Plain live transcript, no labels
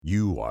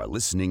You are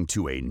listening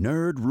to a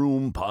Nerd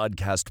Room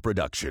podcast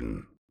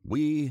production.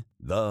 We,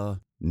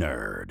 the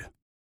nerd.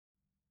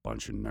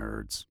 Bunch of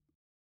nerds.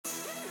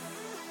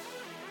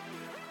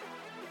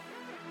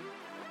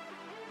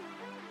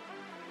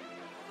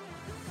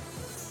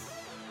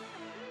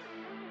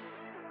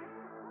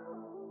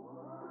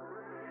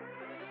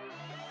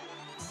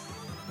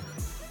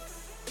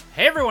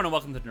 Hey everyone, and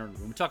welcome to the Nerd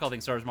Room. We talk all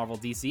things Star Wars, Marvel,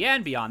 DC,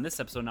 and beyond.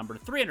 This episode number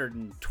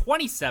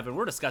 327,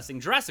 we're discussing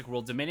Jurassic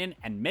World Dominion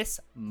and Miss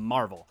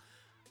Marvel.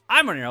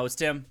 I'm your host,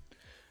 Tim.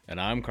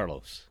 And I'm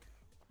Carlos.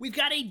 We've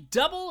got a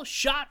double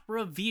shot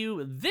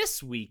review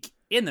this week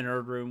in the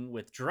Nerd Room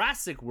with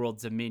Jurassic World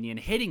Dominion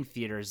hitting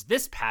theaters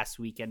this past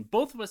weekend.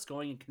 Both of us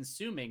going and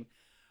consuming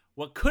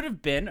what could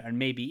have been, or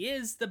maybe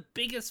is, the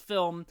biggest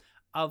film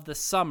of the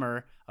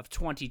summer of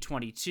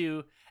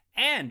 2022.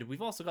 And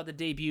we've also got the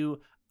debut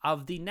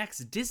of the next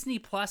Disney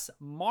Plus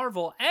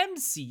Marvel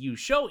MCU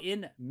show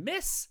in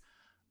Miss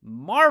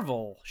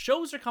Marvel.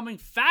 Shows are coming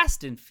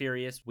fast and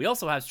furious. We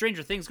also have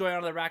Stranger Things going on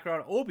in the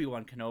background,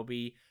 Obi-Wan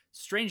Kenobi,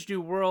 Strange New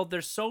World.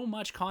 There's so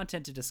much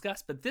content to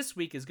discuss, but this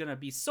week is going to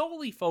be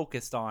solely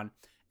focused on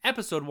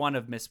episode 1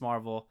 of Miss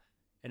Marvel,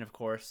 and of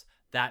course,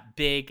 that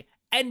big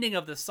ending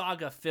of the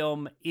saga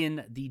film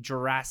in the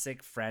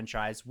Jurassic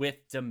franchise with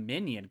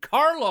Dominion.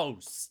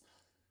 Carlos,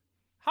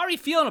 how are you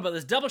feeling about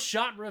this double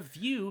shot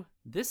review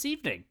this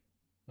evening?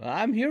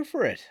 I'm here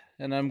for it,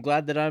 and I'm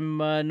glad that I'm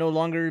no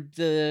longer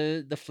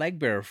the flag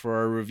bearer for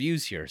our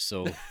reviews here.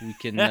 So we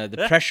can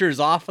the pressure's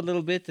off a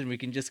little bit, and we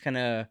can just kind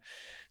of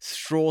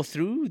stroll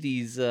through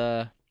these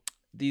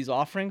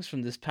offerings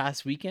from this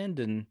past weekend.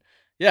 And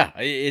yeah,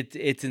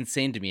 it's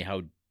insane to me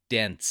how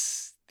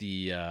dense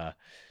the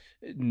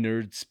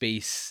nerd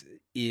space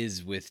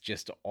is with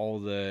just all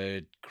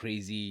the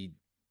crazy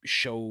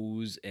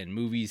shows and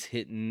movies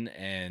hitting.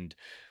 And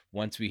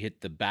once we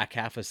hit the back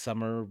half of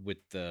summer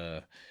with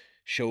the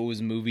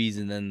shows, movies,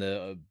 and then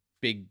the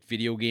big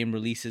video game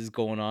releases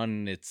going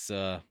on, it's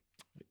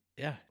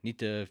need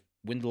to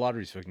win the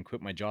lottery so I can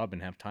quit my job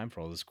and have time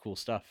for all this cool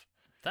stuff.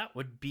 That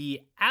would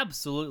be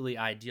absolutely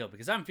ideal,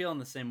 because I'm feeling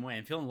the same way.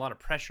 I'm feeling a lot of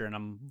pressure, and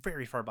I'm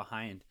very far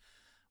behind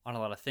on a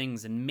lot of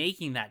things, and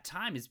making that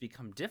time has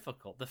become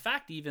difficult. The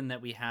fact even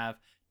that we have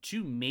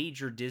 2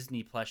 major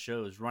Disney Plus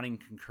shows running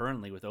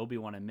concurrently with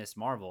Obi-Wan and Miss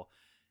Marvel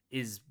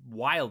is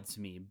wild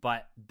to me,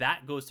 but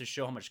that goes to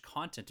show how much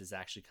content is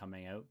actually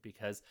coming out,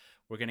 because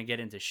we're going to get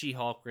into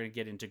She-Hulk, we're going to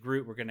get into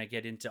Groot, we're going to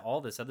get into all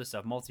this other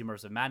stuff.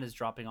 Multiverse of Madness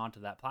dropping onto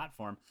that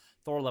platform,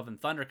 Thor Love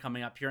and Thunder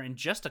coming up here in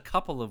just a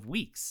couple of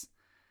weeks,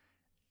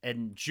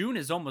 and June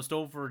is almost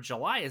over,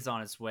 July is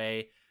on its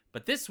way,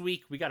 but this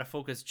week we got to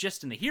focus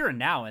just in the here and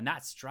now, and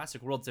that's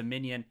Jurassic World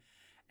Dominion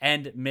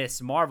and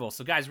Miss Marvel.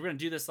 So guys, we're going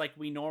to do this like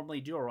we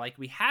normally do, or like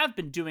we have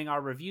been doing our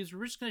reviews.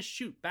 We're just going to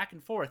shoot back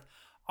and forth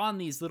on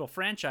these little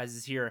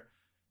franchises here,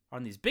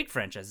 on these big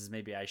franchises,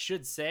 maybe I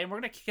should say. And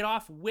we're going to kick it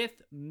off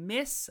with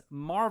Miss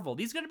Marvel.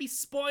 These are going to be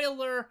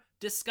spoiler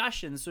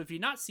discussions. So if you've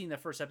not seen the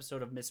first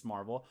episode of Miss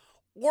Marvel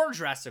or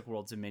Jurassic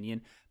World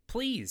Dominion,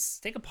 please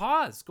take a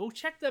pause, go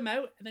check them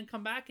out, and then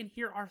come back and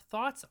hear our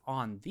thoughts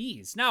on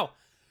these. Now,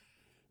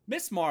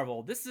 Miss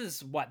Marvel, this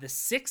is what, the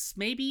 6th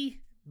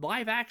maybe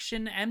live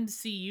action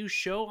MCU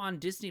show on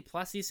Disney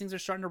Plus. These things are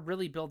starting to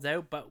really build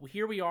out, but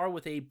here we are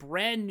with a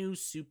brand new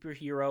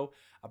superhero,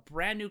 a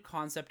brand new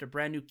concept, a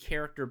brand new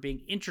character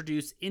being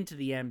introduced into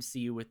the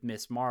MCU with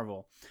Miss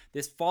Marvel.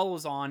 This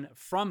follows on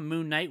from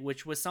Moon Knight,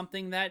 which was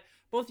something that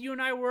both you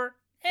and I were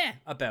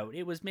about.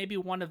 It was maybe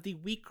one of the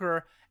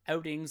weaker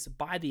outings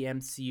by the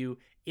MCU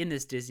in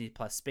this Disney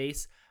Plus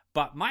space,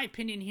 but my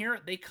opinion here,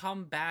 they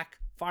come back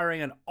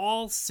firing on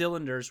all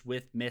cylinders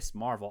with Miss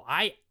Marvel.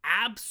 I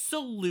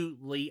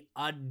absolutely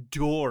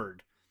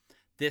adored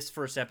this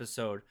first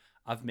episode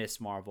of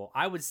Miss Marvel.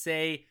 I would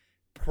say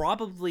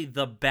probably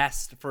the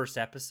best first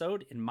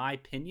episode, in my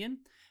opinion.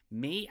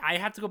 I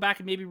have to go back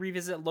and maybe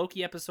revisit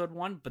Loki episode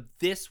 1, but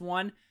this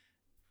one,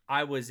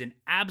 I was in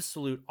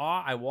absolute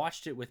awe. I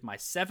watched it with my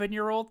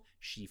 7-year-old.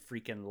 She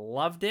freaking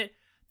loved it.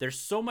 There's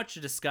so much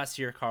to discuss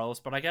here, Carlos,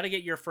 but I got to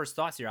get your first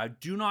thoughts here. I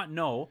do not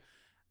know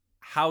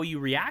how you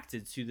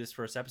reacted to this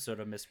first episode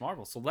of Miss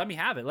Marvel. So let me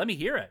have it. Let me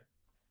hear it.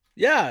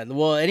 Yeah,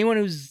 well, anyone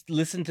who's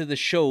listened to the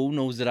show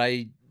knows that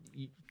I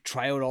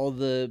try out all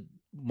the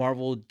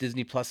Marvel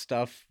Disney Plus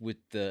stuff with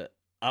the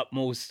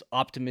utmost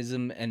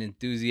optimism and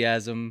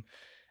enthusiasm.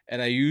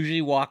 And I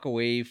usually walk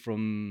away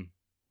from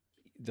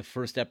the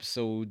first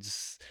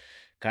episodes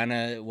kind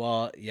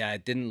of,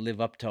 it didn't live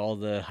up to all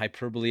the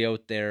hyperbole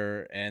out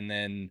there. And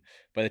then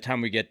by the time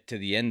we get to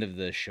the end of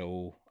the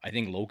show, I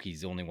think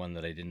Loki's the only one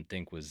that I didn't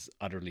think was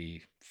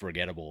utterly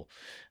forgettable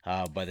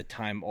by the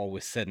time all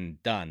was said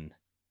and done.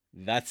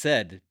 That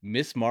said,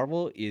 Miss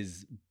Marvel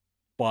is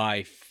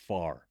by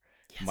far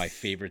my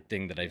favorite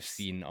thing that I've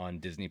seen on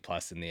Disney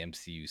Plus in the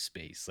MCU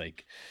space.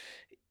 Like,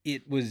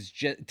 it was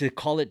just, to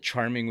call it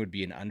charming would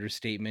be an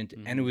understatement.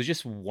 And it was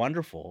just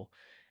wonderful.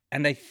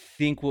 And I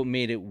think what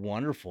made it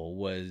wonderful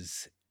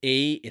was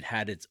it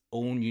had its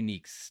own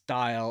unique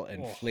style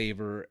and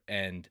flavor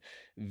and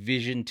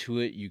vision to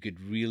it. You could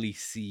really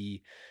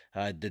see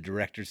the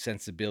director's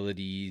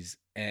sensibilities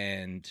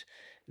and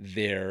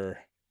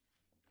their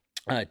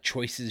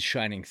choices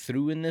shining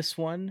through in this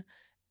one.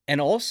 And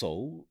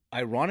also,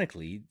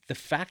 ironically, the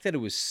fact that it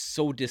was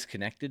so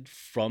disconnected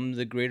from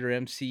the greater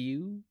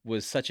MCU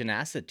was such an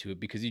asset to it,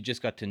 because you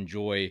just got to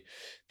enjoy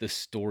the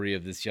story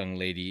of this young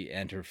lady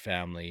and her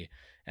family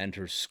and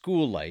her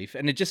school life.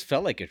 And it just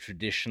felt like a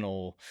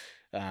traditional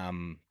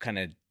kind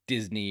of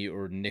Disney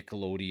or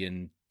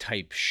Nickelodeon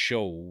type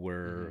show Mm-hmm.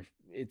 where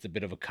it's a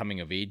bit of a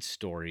coming of age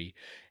story,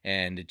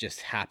 and it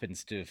just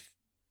happens to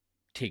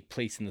take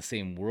place in the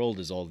same world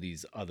as all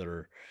these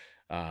other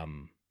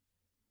um,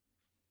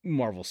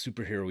 Marvel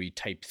superhero-y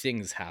type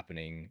things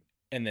happening,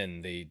 and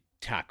then they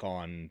tack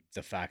on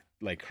the fact,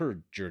 like, her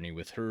journey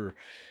with her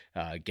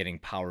getting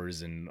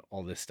powers and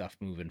all this stuff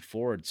moving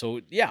forward.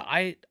 So yeah,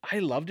 I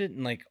loved it,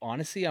 and like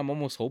honestly, I'm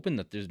almost hoping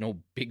that there's no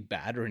big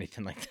bad or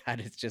anything like that.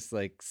 It's just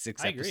like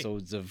six I agree.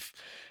 episodes of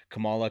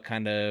Kamala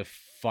kind of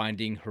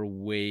finding her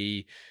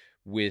way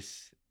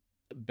with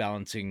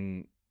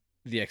balancing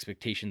the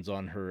expectations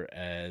on her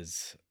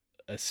as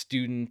a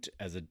student,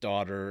 as a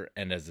daughter,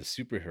 and as a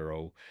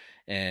superhero.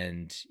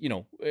 And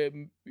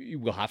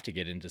we'll have to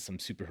get into some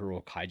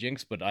superhero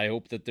hijinks, but I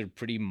hope that they're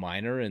pretty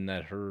minor and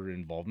that her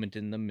involvement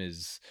in them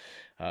is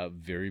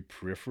very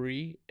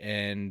periphery,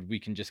 and we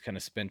can just kind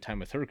of spend time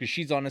with her, because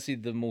she's honestly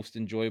the most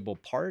enjoyable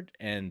part.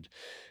 And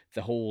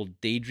the whole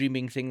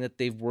daydreaming thing that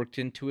they've worked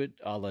into it,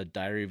 a la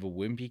Diary of a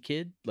Wimpy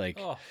Kid, like,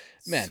 Oh,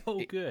 man,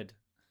 so good.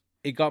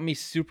 it got me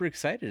super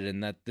excited.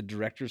 And that the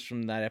directors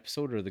from that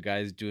episode are the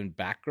guys doing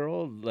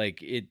Batgirl,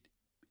 like, it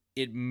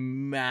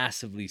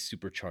massively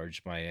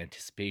supercharged my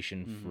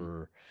anticipation Mm-hmm.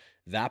 for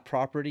that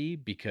property,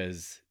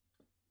 because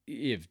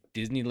if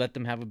Disney let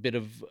them have a bit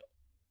of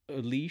a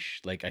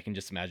leash, like, I can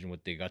just imagine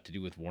what they got to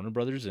do with Warner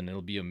Brothers, and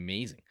it'll be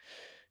amazing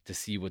to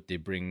see what they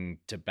bring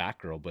to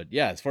Batgirl. But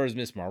yeah, as far as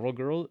Miss Marvel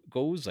girl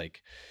goes,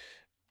 like,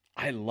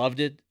 I loved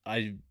it.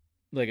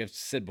 Like I've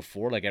said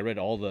before, like, I read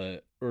all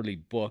the early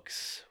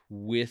books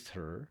with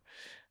her.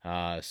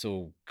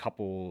 So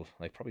couple,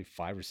 like, probably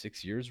 5 or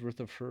 6 years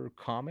worth of her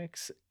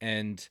comics.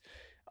 And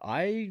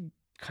I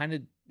kind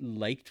of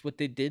liked what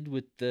they did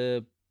with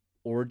the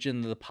origin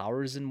of the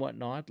powers and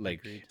whatnot. Like,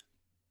 Agreed.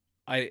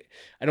 I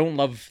I don't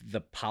love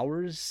the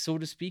powers, so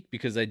to speak,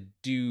 because I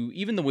do,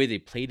 even the way they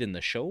played in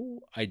the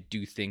show, I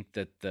do think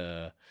that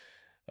the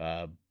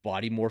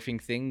body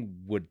morphing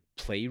thing would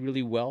play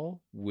really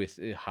well with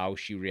how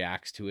she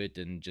reacts to it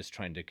and just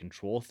trying to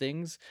control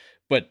things.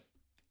 But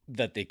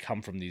that they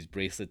come from these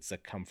bracelets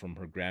that come from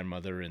her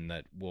grandmother, and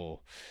that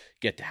will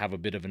get to have a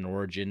bit of an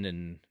origin.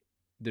 And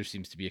there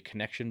seems to be a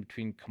connection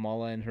between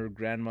Kamala and her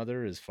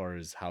grandmother as far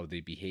as how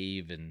they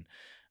behave and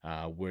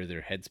where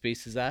their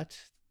headspace is at.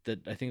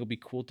 That I think will be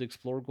cool to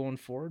explore going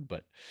forward.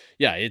 But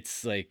yeah,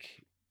 it's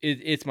like,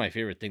 it's my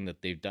favorite thing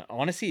that they've done.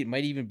 Honestly, it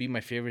might even be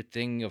my favorite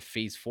thing of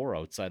Phase 4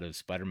 outside of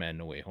Spider-Man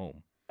No Way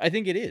Home. I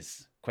think it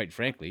is, quite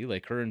frankly,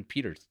 like her and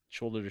Peter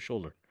shoulder to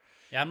shoulder.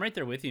 Yeah, I'm right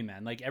there with you,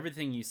 man. Like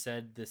everything you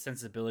said, the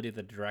sensibility of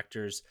the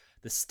directors,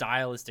 the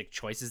stylistic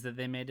choices that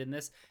they made in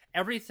this,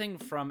 everything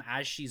from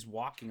as she's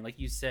walking, like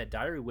you said,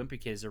 Diary of a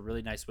Wimpy Kid is a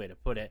really nice way to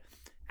put it.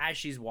 As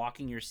she's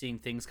walking, you're seeing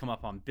things come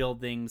up on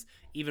buildings.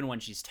 Even when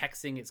she's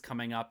texting, it's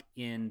coming up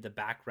in the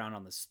background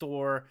on the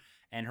store,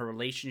 and her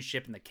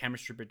relationship and the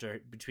chemistry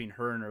between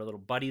her and her little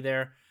buddy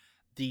there.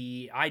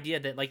 The idea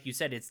that, like you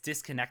said, it's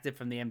disconnected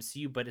from the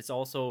MCU, but it's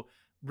also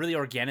really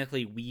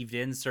organically weaved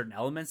in certain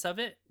elements of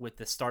it, with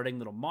the starting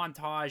little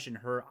montage and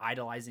her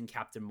idolizing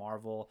Captain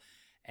Marvel,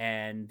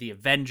 and the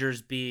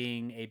Avengers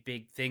being a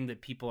big thing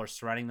that people are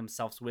surrounding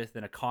themselves with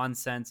in a con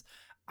sense.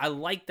 I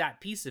like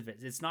that piece of it.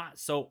 It's not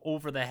so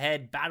over the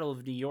head, Battle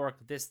of New York,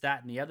 this,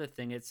 that, and the other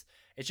thing. It's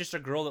just a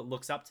girl that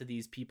looks up to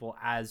these people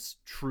as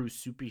true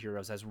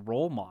superheroes, as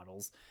role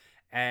models,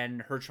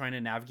 and her trying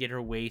to navigate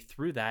her way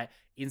through that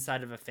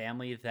inside of a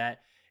family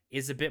that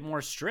is a bit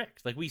more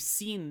strict. Like, we've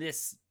seen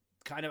this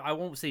kind of, I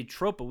won't say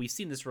trope, but we've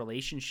seen this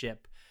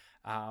relationship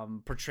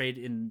portrayed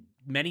in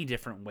many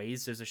different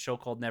ways. There's a show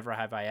called Never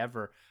Have I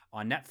Ever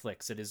on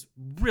Netflix that is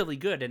really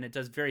good, and it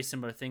does very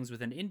similar things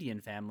with an Indian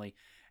family.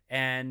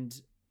 And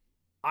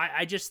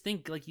I just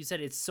think, like you said,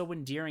 it's so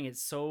endearing.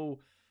 It's so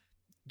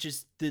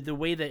just the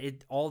way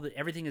that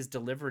everything is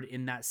delivered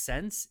in that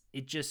sense.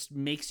 It just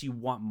makes you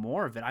want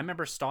more of it. I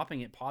remember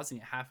stopping it, pausing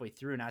it halfway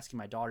through, and asking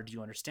my daughter, "Do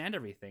you understand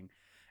everything?"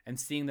 And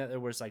seeing that there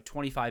was like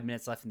 25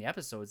 minutes left in the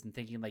episodes, and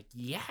thinking like,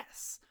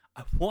 "Yes,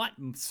 I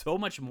want so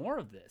much more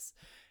of this."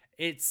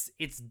 It's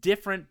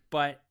different,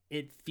 but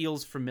it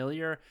feels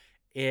familiar.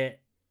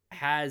 It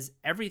has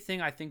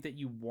everything I think that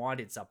you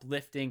want. It's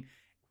uplifting.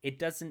 It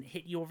doesn't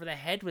hit you over the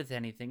head with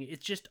anything.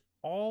 It's just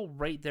all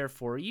right there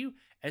for you.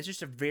 And it's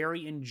just a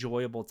very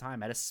enjoyable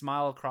time. I had a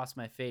smile across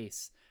my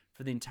face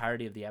for the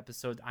entirety of the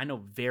episode. I know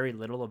very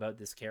little about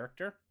this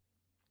character,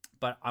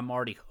 but I'm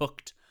already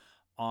hooked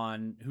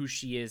on who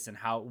she is and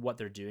what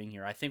they're doing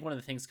here. I think one of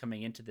the things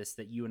coming into this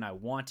that you and I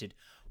wanted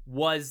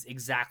was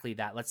exactly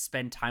that. Let's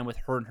spend time with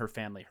her and her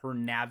family, her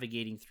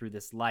navigating through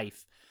this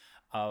life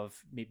of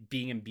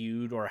being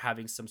imbued or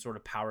having some sort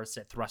of power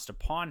set thrust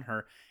upon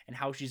her, and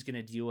how she's going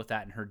to deal with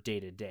that in her day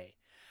to day.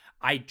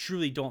 I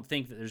truly don't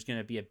think that there's going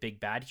to be a big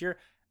bad here.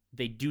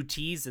 They do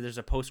tease that there's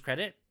a post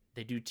credit.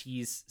 They do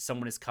tease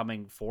someone is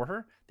coming for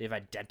her. They've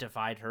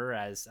identified her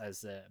as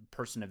a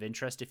person of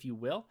interest, if you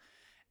will.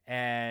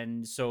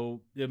 And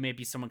so there may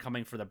be someone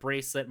coming for the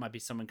bracelet, might be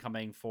someone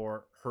coming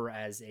for her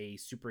as a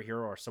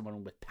superhero or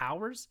someone with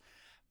powers.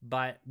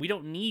 But we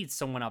don't need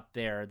someone up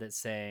there that's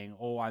saying,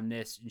 oh, I'm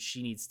this, and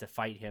she needs to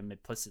fight him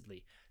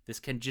implicitly. This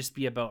can just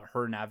be about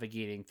her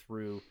navigating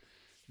through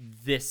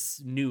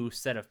this new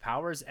set of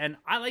powers. And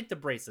I like the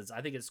bracelets.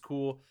 I think it's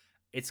cool.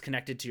 It's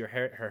connected to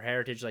her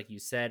heritage, like you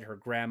said, her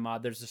grandma.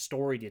 There's a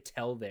story to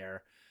tell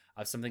there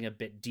of something a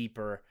bit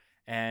deeper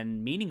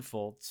and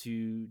meaningful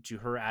to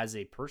her as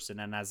a person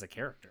and as a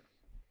character.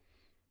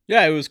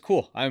 Yeah, it was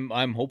cool.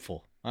 I'm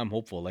hopeful.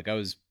 Like, I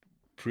was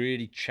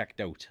pretty checked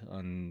out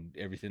on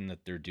everything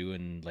that they're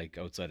doing, like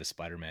outside of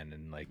Spider-Man,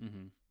 and like,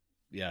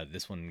 yeah,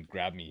 this one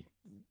grabbed me.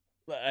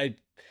 I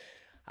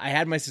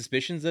had my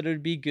suspicions that it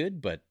would be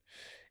good, but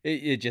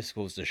it just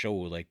goes to show,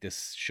 like,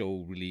 this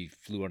show really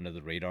flew under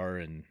the radar,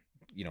 and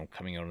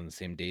coming out on the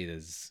same day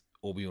as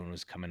Obi-Wan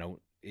was coming out.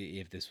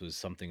 If this was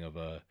something of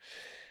a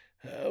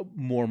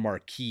more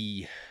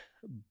marquee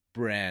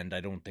brand,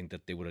 I don't think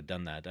that they would have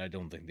done that. I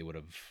don't think they would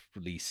have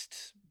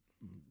released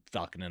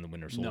Falcon and the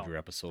Winter Soldier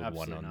episode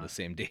 1 on the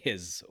same day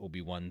as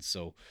Obi-Wan.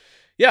 So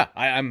yeah,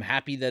 I'm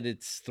happy that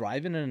it's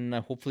thriving, and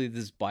hopefully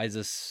this buys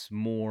us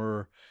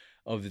more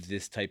of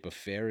this type of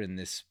fare in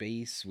this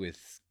space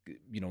with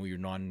your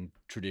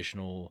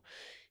non-traditional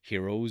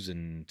heroes.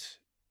 And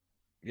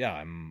yeah,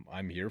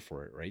 I'm here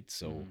for it, right?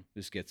 So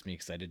this gets me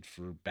excited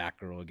for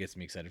Batgirl, it gets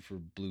me excited for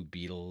Blue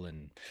Beetle,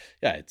 and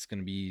yeah, it's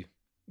gonna be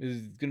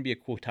a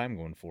cool time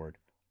going forward.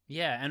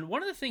 Yeah, and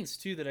one of the things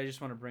too that I just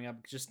want to bring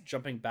up, just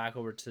jumping back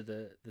over to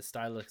the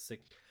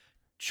stylistic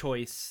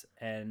choice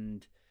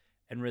and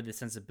really the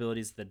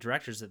sensibilities of the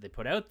directors that they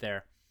put out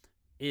there,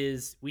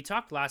 is we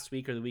talked last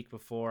week or the week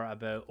before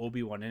about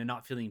Obi-Wan and it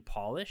not feeling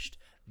polished.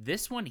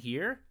 This one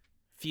here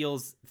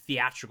feels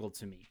theatrical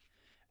to me.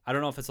 I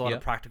don't know if it's a lot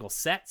of practical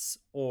sets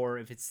or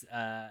if it's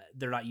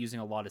they're not using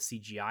a lot of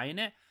CGI in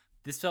it.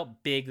 This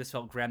felt big. This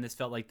felt grand. This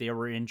felt like they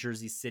were in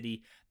Jersey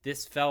City.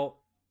 This felt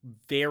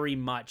very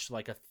much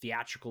like a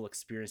theatrical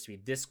experience to me.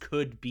 This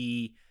could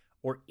be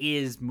or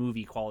is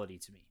movie quality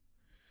to me.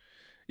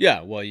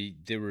 Yeah, well,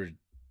 they were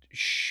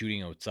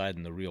shooting outside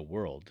in the real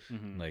world,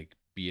 like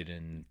be it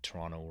in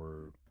Toronto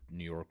or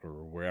New York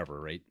or wherever,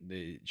 right?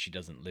 She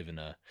doesn't live in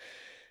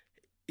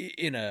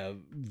a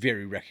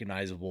very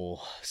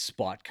recognizable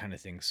spot kind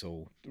of thing,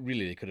 so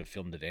really they could have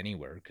filmed it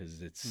anywhere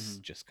because it's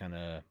just kind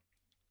of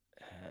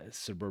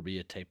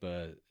suburbia type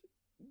of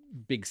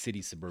big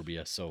city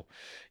suburbia. So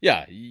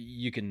yeah,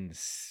 you can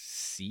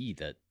see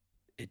that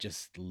it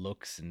just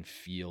looks and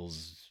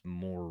feels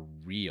more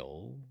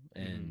real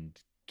and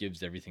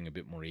gives everything a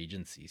bit more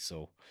agency.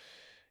 So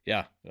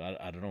yeah,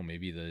 I don't know,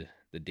 maybe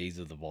the days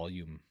of the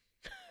volume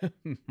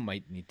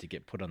might need to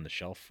get put on the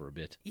shelf for a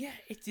bit. Yeah,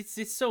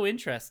 it's so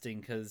interesting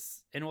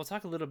because, and we'll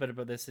talk a little bit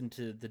about this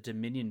into the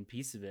Dominion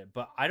piece of it,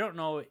 but I don't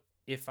know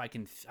if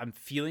I'm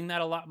feeling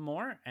that a lot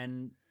more,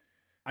 and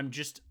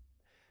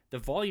the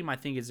volume I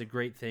think is a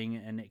great thing,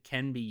 and it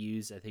can be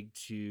used, I think,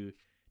 to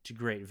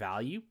great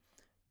value,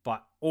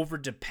 but over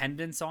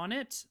dependence on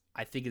it,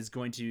 I think, is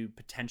going to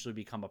potentially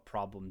become a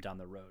problem down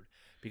the road,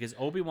 because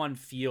Obi-Wan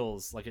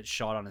feels like it's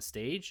shot on a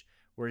stage,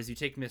 whereas you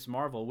take Miss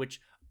Marvel,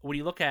 which when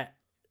you look at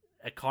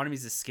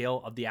economies of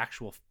scale of the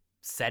actual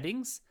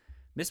settings,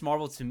 Miss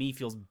Marvel to me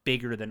feels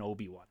bigger than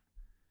Obi-Wan.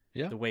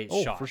 Yeah, the way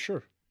it's shot,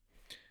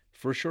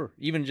 for sure.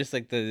 Even just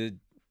like the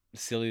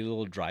silly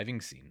little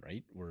driving scene,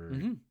 right, where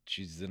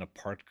she's in a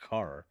parked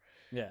car.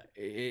 Yeah,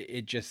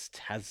 it just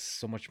has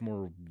so much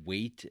more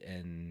weight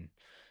and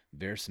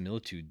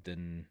verisimilitude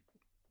than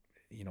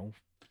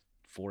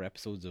 4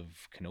 episodes of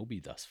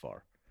Kenobi thus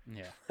far.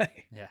 Yeah.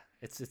 Yeah,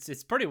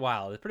 it's pretty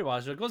wild. It's pretty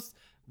wild. So it goes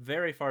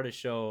very far to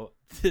show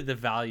the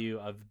value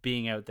of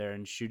being out there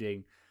and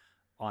shooting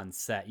on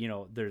set.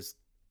 There's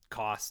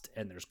cost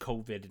and there's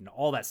COVID and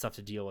all that stuff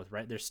to deal with,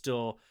 right? We're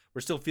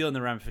still feeling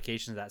the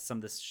ramifications of that. Some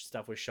of this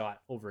stuff was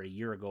shot over a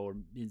year ago, or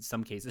in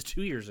some cases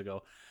 2 years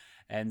ago.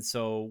 And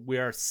so we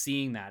are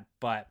seeing that,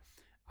 but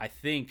I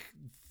think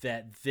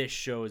that this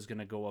show is going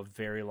to go a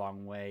very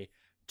long way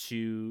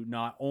to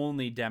not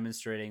only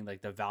demonstrating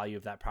like the value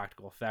of that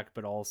practical effect,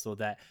 but also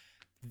that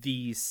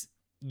these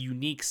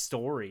unique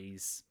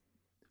stories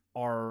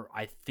are,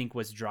 I think,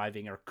 what's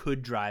driving or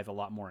could drive a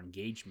lot more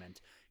engagement.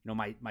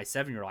 My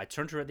 7-year-old, I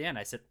turned to her at the end.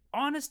 I said,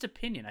 honest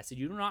opinion. I said,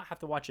 you do not have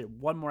to watch it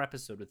one more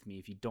episode with me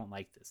if you don't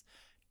like this.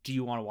 Do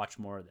you want to watch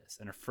more of this?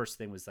 And her first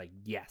thing was like,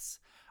 yes.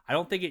 I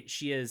don't think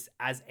she is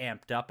as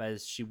amped up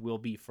as she will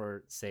be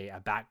for, say,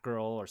 a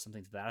Batgirl or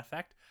something to that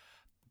effect.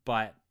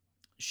 But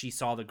she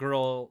saw the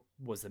girl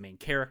was the main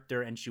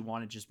character and she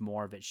wanted just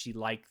more of it. She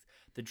liked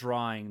the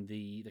drawing,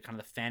 the kind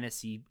of the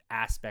fantasy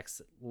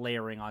aspects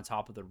layering on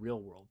top of the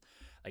real world.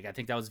 Like, I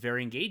think that was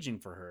very engaging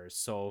for her.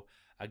 So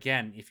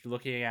again, if you're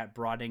looking at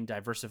broadening,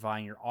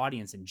 diversifying your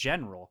audience in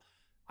general,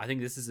 I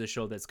think this is a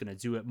show that's going to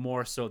do it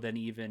more so than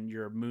even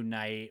your Moon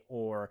Knight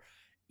or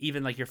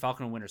even like your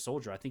Falcon and Winter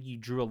Soldier. I think you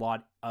drew a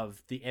lot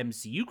of the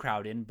MCU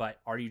crowd in, but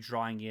are you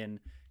drawing in,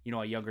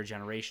 a younger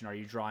generation? Are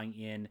you drawing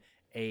in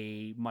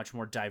a much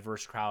more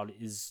diverse crowd?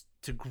 Is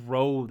to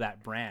grow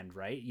that brand,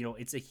 right?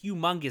 It's a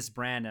humongous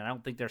brand, and I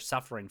don't think they're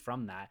suffering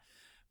from that.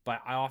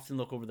 But I often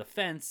look over the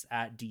fence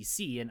at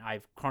DC, and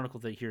I've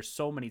chronicled it here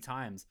so many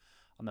times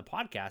on the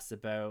podcast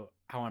about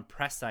how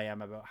impressed I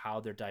am about how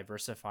they're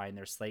diversifying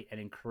their slate and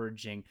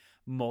encouraging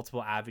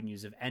multiple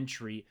avenues of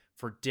entry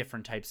for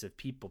different types of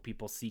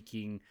people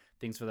seeking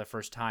things for the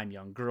first time,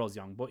 young girls,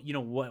 young boys,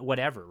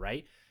 whatever,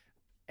 right?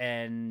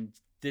 And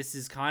this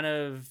is kind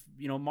of,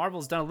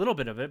 Marvel's done a little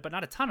bit of it, but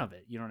not a ton of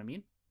it. You know what I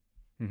mean?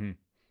 Mm-hmm.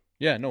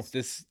 Yeah, no,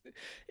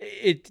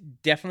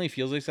 it definitely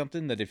feels like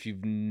something that if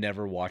you've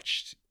never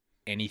watched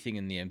anything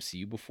in the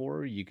MCU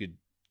before, you could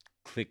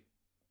click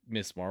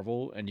Miss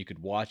Marvel and you could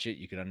watch it,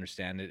 you could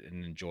understand it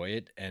and enjoy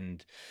it.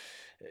 And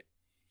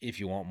if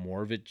you want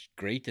more of it,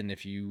 great. And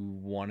if you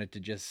wanted to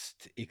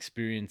just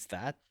experience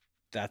that,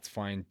 that's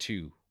fine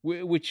too.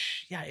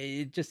 Which, yeah,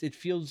 it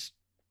feels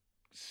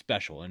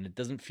special and it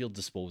doesn't feel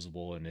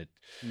disposable, and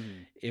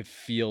Mm-hmm. it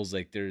feels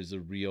like there's a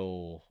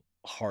real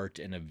heart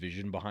and a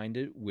vision behind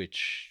it,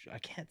 which I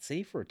can't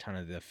say for a ton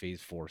of the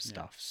Phase 4 Yeah.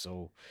 stuff.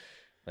 So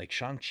like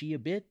Shang-Chi a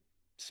bit,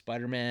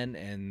 Spider-Man,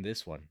 and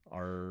this one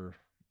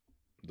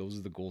those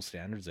are the gold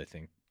standards, I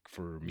think,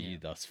 for me Yeah.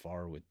 thus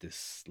far with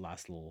this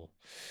last little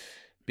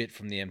bit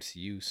from the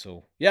MCU.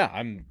 So yeah,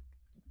 I'm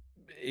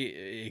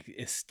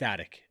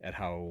ecstatic at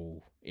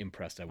how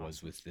impressed I was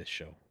Awesome. with this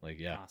show. Like,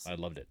 yeah, I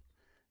Awesome. loved it.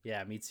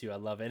 Yeah, me too. I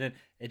love it. And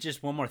it's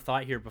just one more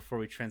thought here before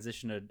we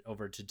transition it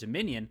over to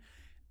Dominion.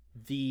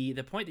 The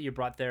point that you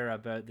brought there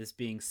about this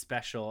being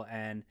special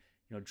and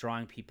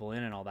drawing people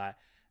in and all that.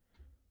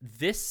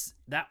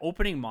 That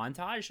opening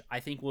montage, I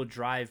think, will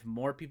drive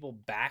more people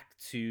back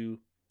to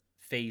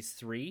phase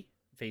 3,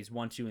 phase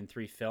 1, 2, and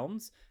 3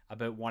 films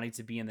about wanting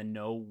to be in the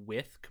know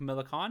with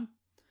Kamala Khan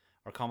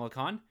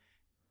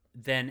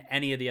than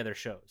any of the other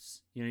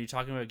shows. You're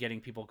talking about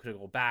getting people to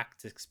go back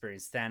to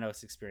experience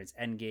Thanos, experience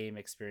Endgame,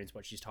 experience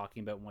what she's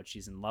talking about and what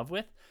she's in love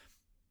with.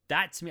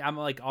 That to me, I'm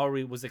like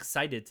already was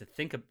excited to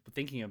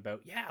thinking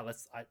about. Yeah,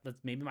 let's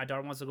maybe my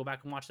daughter wants to go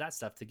back and watch that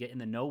stuff to get in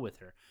the know with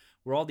her.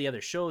 Where all the other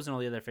shows and all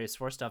the other Phase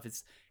 4 stuff,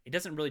 it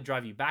doesn't really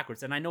drive you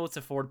backwards. And I know it's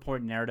a forward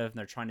point narrative, and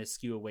they're trying to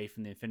skew away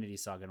from the Infinity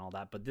Saga and all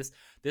that. But this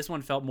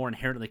one felt more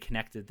inherently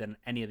connected than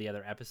any of the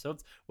other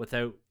episodes,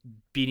 without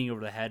beating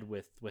over the head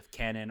with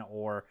canon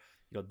or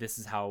this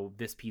is how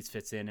this piece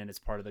fits in and it's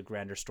part of the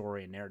grander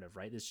story and narrative.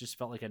 Right? This just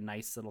felt like a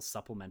nice little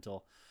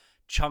supplemental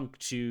chunk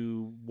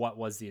to what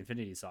was the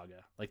Infinity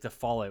Saga, like the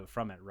fallout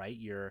from it, right?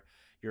 Your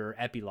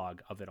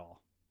epilogue of it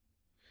all.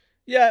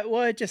 Yeah,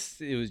 well, it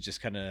was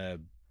just kind of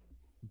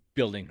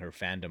building her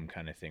fandom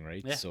kind of thing,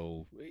 right? Yeah.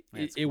 So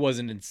That's it cool.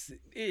 wasn't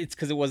it's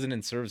because it wasn't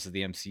in service of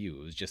the MCU.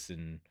 It was just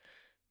in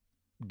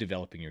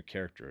developing your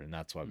character, and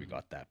that's why we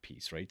got that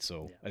piece, right?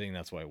 So Yeah. I think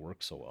that's why it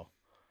works so well.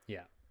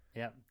 Yeah.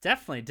 Yeah.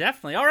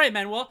 Definitely. All right,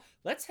 man. Well,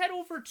 let's head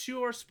over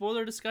to our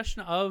spoiler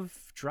discussion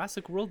of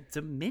Jurassic World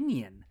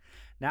Dominion.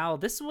 Now,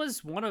 this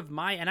was one of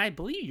my, and I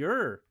believe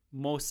your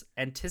most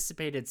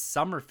anticipated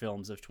summer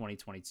films of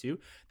 2022.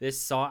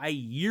 This saw a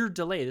year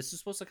delay. This was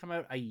supposed to come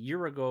out a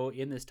year ago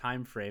in this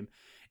time frame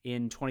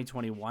in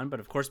 2021, but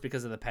of course,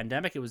 because of the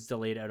pandemic, it was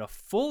delayed out a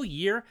full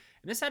year.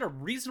 And this had a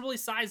reasonably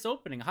sized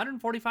opening,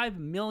 $145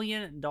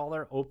 million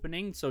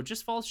opening, so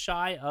just falls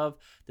shy of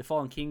the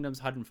Fallen Kingdom's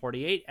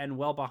 148, and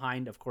well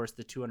behind, of course,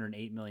 the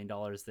 $208 million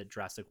that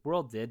Jurassic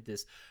World did.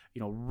 This,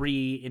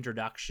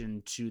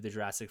 reintroduction to the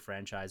Jurassic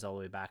franchise all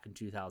the way back in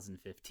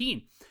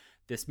 2015.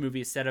 This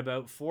movie is set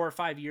about 4 or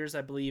 5 years,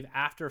 I believe,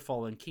 after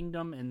Fallen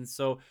Kingdom. And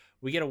so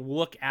we get a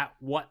look at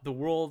what the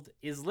world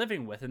is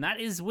living with. And that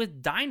is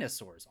with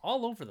dinosaurs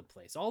all over the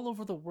place, all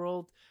over the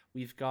world.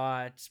 We've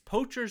got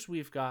poachers,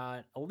 we've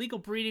got illegal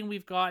breeding,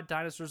 we've got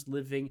dinosaurs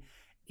living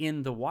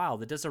in the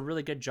wild. It does a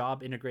really good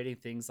job integrating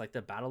things like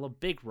the Battle of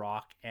Big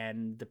Rock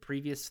and the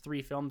previous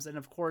 3 films. And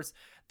of course,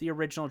 the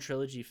original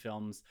trilogy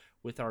films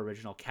with our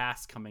original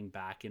cast coming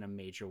back in a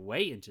major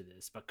way into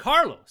this. But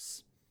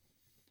Carlos,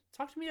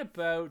 talk to me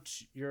about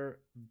your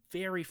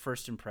very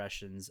first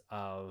impressions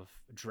of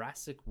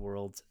Jurassic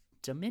World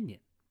Dominion.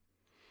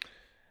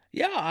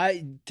 Yeah,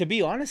 to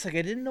be honest, like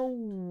I didn't know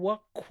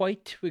what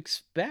quite to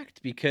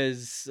expect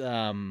because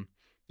the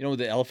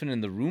elephant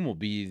in the room will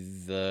be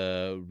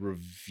the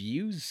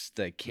reviews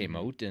that came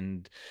out,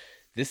 and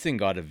this thing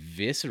got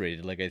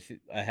eviscerated. Like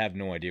I have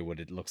no idea what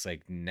it looks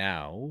like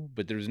now,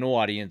 but there's no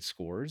audience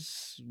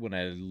scores when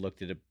I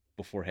looked at it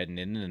before heading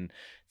in, and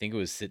I think it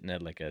was sitting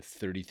at like a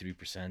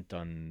 33%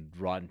 on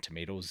Rotten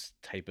Tomatoes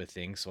type of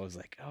thing. So I was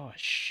like, oh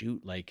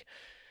shoot, like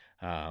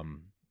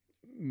um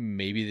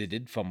maybe they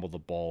did fumble the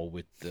ball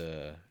with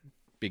the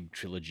big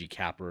trilogy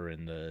capper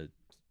and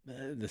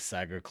the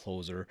saga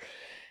closer.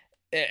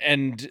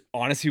 And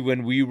honestly,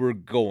 when we were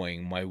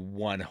going, my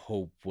one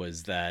hope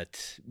was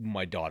that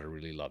my daughter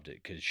really loved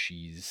it because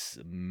she's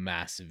a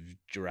massive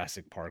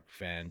Jurassic Park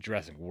fan,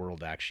 Jurassic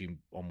World actually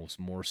almost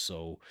more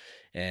so.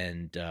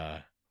 And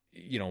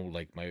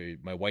like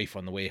my wife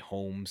on the way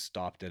home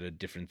stopped at a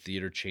different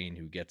theater chain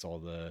who gets all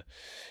the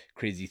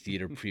crazy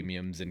theater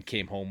premiums and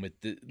came home with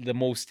the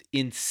most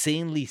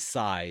insanely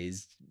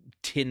sized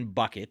tin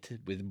bucket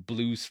with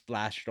blue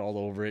splashed all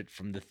over it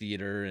from the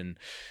theater and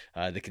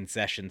the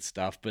concession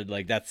stuff. But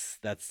like that's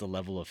the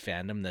level of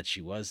fandom that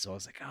she was. So I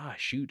was like,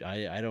 shoot,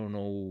 I don't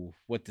know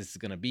what this is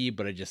gonna be,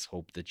 but I just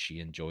hope that she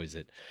enjoys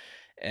it.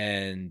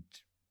 And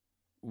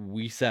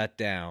we sat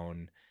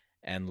down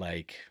and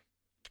like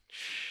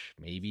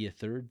maybe a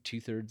third,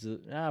 2/3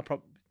 of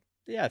probably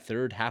a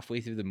third, halfway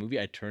through the movie,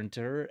 I turned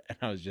to her and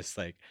I was just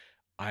like,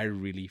 I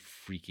really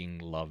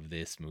freaking love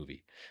this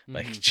movie.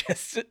 Like, Mhm.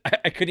 just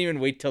I couldn't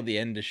even wait till the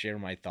end to share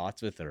my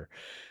thoughts with her.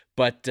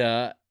 But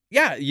yeah,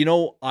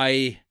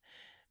 I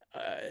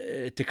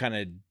to kind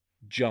of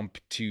jump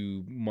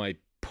to my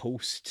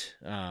post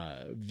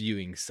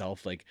viewing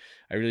self, like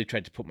I really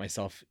tried to put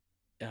myself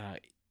uh,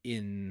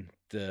 in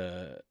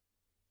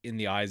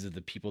the eyes of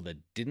the people that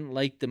didn't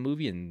like the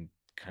movie and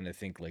kind of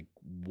think like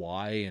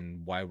why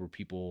were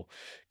people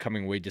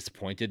coming away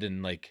disappointed,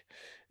 and like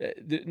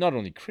not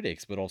only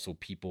critics but also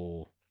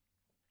people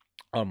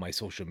on my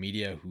social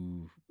media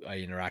who I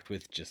interact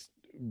with, just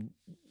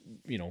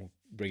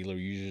regular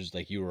users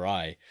like you or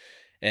I.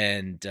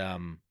 And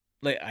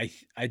like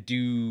I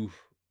do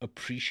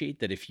appreciate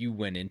that if you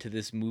went into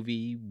this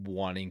movie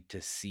wanting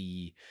to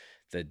see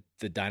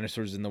the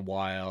dinosaurs in the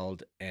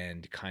wild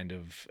and kind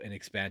of an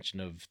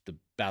expansion of the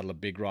Battle of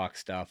Big Rock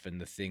stuff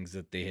and the things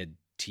that they had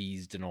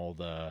teased and all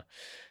the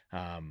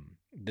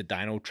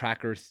dino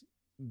tracker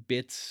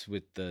bits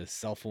with the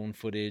cell phone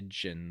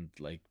footage and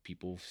like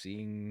people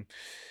seeing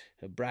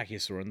a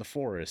brachiosaur in the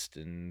forest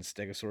and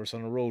stegosaurus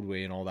on a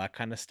roadway and all that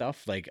kind of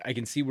stuff, like I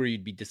can see where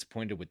you'd be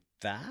disappointed with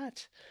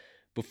that.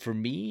 But for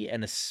me,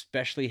 and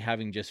especially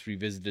having just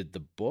revisited the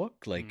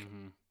book, like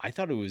Mhm. I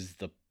thought it was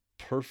the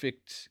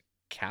perfect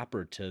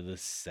capper to the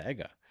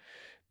saga.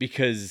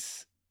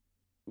 Because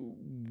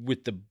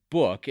with the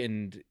book,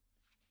 and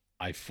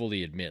I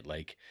fully admit,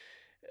 like,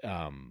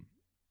 um,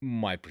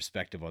 my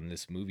perspective on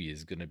this movie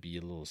is going to be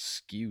a little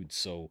skewed.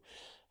 So,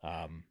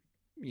 um,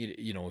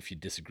 if you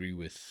disagree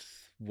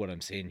with what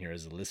I'm saying here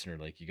as a listener,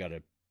 like, you got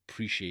to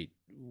appreciate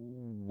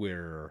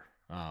where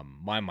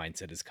my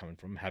mindset is coming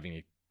from,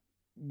 having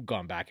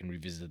gone back and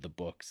revisited the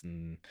books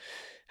and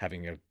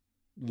having a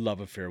love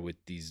affair with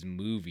these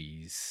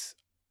movies.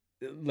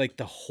 Like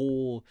the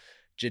whole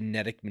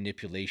genetic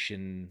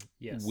manipulation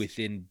Yes.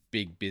 within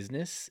big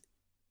business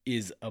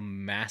is a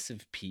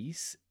massive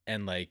piece,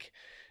 and like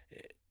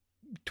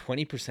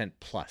 20%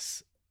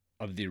 plus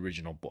of the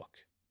original book,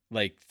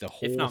 like the If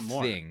whole not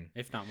more. thing.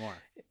 If not more.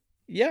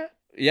 Yeah,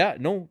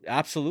 no,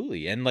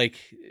 absolutely. And like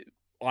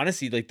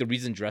honestly, like the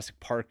reason Jurassic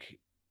Park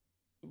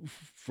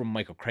from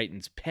Michael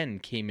Crichton's pen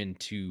came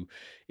into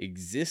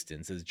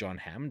existence, as John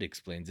Hammond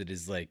explains it,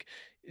 is like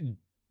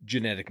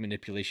genetic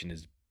manipulation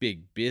is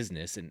big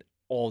business and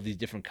all these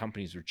different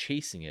companies were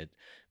chasing it.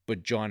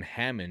 But John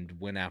Hammond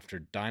went after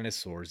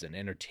dinosaurs and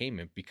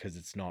entertainment because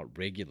it's not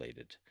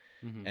regulated.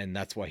 Mhm. And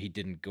that's why he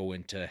didn't go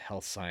into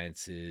health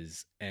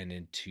sciences and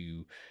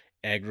into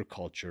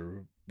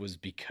agriculture, was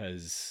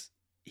because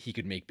he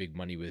could make big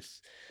money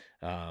with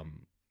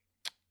um,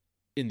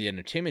 in the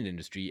entertainment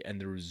industry, and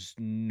there was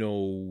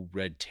no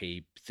red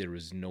tape, there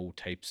was no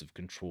types of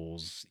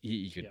controls.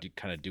 He could Yep.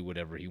 kind of do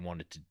whatever he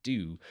wanted to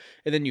do.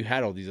 And then you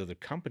had all these other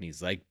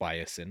companies like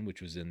Biosin,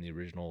 which was in the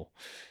original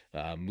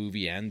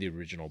movie and the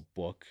original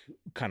book,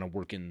 kind of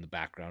working in the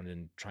background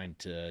and trying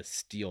to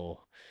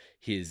steal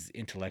his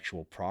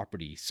intellectual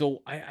property.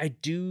 So I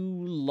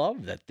do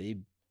love that they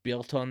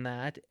built on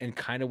that and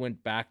kind of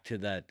went back to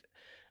that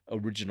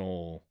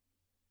original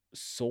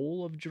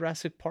soul of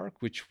Jurassic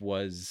Park, which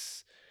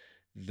was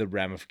the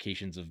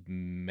ramifications of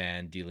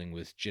man dealing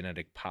with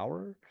genetic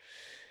power.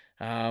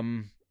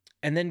 Um,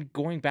 and then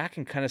going back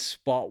and kind of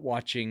spot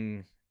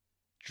watching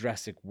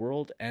Jurassic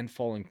World and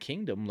Fallen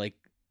Kingdom, like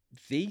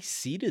they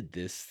seeded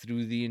this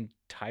through the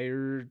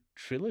entire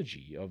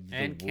trilogy of the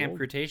And Camp world.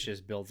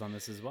 Cretaceous builds on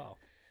this as well.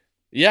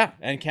 Yeah,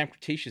 and Camp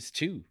Cretaceous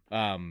too,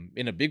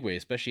 in a big way,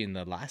 especially in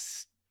the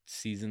last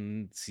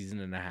season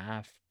and a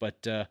half.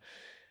 But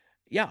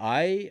yeah,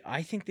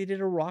 I think they did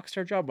a rock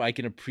star job. I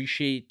can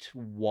appreciate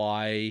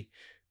why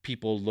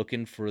people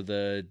looking for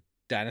the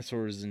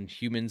dinosaurs and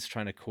humans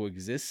trying to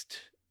coexist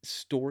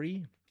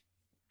story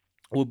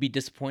will be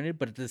disappointed,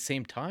 but at the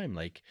same time,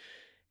 like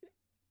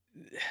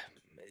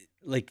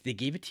they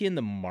gave it to you in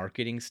the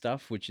marketing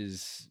stuff, which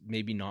is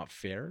maybe not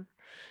fair.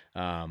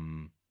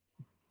 Um,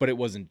 but it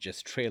wasn't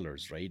just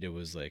trailers, right? It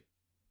was like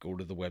go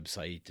to the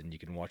website and you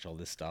can watch all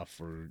this stuff,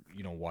 or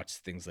watch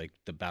things like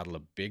the Battle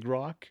of Big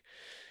Rock.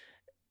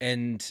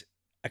 And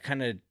I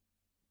kind of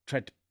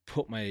tried to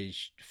put my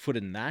foot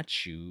in that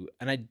shoe,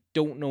 and I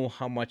don't know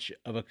how much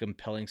of a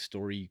compelling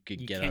story you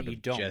could You get can't. out You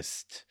of don't.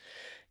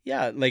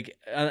 Yeah, like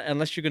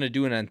unless you're gonna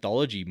do an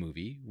anthology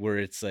movie where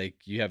it's like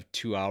you have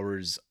 2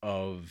 hours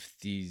of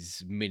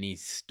these mini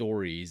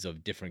stories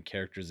of different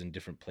characters in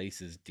different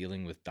places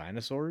dealing with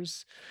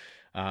dinosaurs,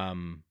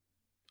 um,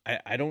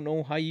 I don't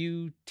know how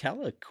you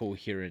tell a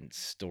coherent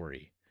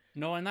story.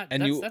 No, and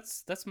And you,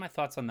 that's my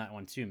thoughts on that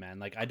one too, man.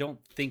 Like I don't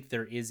think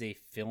there is a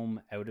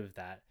film out of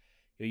that.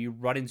 You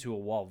run into a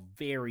wall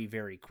very,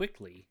 very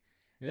quickly.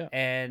 yeah,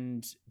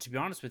 And to be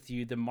honest with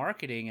you, the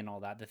marketing and all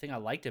that, the thing I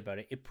liked about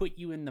it, it put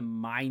you in the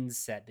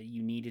mindset that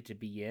you needed to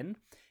be in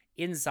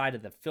inside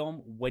of the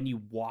film when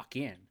you walk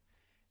in.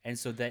 And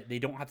so that they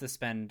don't have to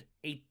spend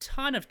a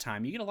ton of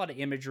time. You get a lot of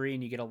imagery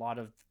and you get a lot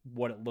of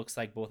what it looks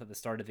like both at the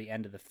start and the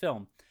end of the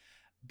film.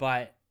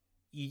 But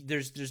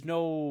there's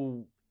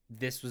no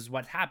this was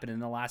what happened in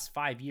the last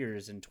 5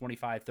 years and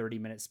 25-30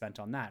 minutes spent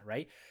on that,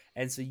 right?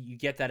 And so you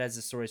get that as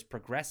the story is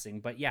progressing.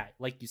 But yeah,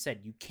 like you said,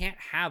 you can't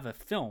have a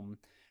film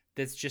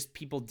that's just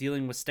people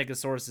dealing with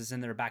stegosauruses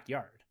in their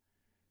backyard,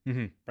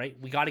 mm-hmm. right?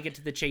 We got to get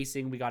to the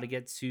chasing. We got to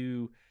get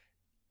to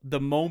the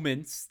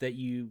moments that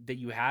you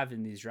have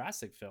in these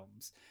Jurassic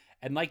films.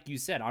 And like you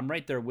said, I'm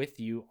right there with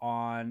you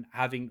on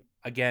having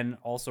again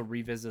also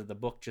revisited the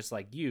book just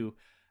like you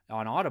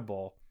on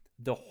Audible.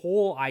 The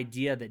whole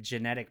idea that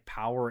genetic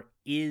power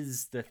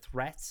is the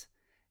threat.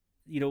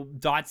 You know,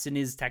 Dotson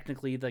is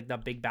technically like the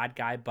big bad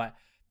guy, but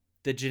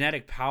the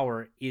genetic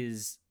power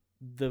is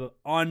the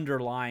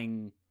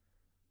underlying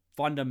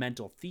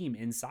fundamental theme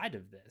inside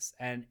of this,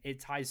 and it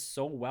ties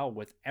so well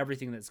with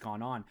everything that's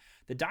gone on.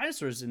 The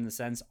dinosaurs in the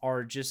sense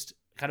are just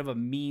kind of a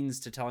means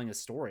to telling a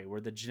story,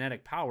 where the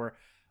genetic power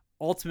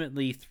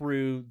ultimately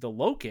through the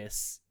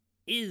locusts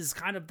is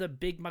kind of the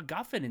big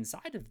MacGuffin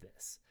inside of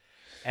this.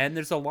 And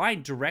there's a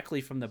line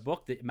directly from the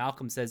book that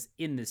Malcolm says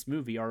in this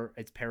movie, or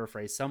it's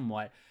paraphrased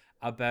somewhat,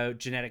 about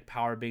genetic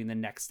power being the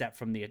next step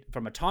from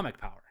atomic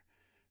power,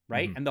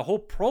 right? Mm-hmm. And the whole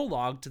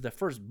prologue to the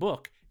first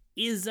book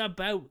is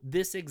about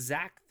this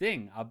exact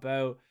thing,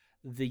 about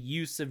the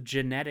use of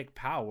genetic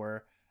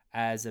power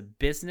as a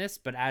business,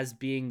 but as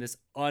being this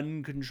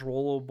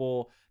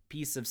uncontrollable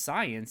piece of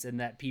science, and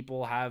that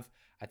people have,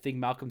 I think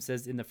Malcolm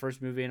says in the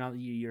first movie,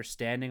 you're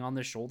standing on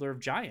the shoulder of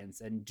giants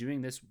and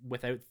doing this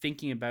without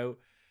thinking about,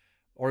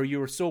 or you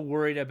were so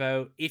worried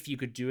about if you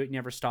could do it, you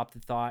never stopped the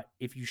thought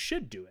if you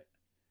should do it.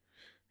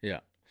 Yeah.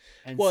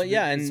 And Well, so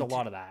yeah, it's a and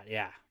lot of that.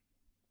 Yeah.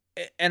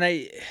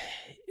 I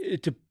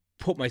to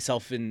put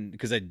myself in,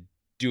 because I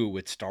do it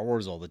with Star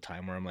Wars all the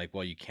time, where I'm like,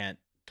 well, you can't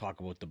talk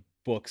about the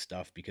book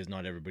stuff because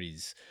not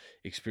everybody's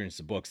experienced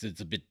the books.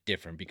 It's a bit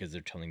different because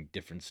they're telling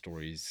different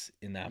stories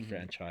in that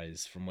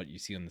franchise from what you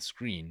see on the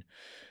screen.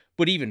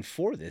 But even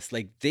for this,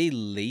 like they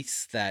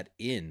lace that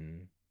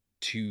in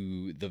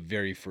to the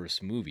very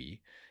first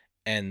movie,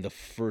 and the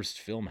first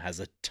film has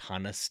a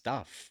ton of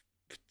stuff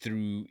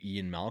through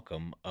Ian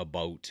Malcolm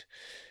about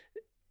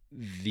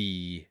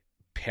the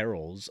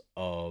perils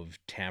of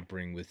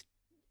tampering with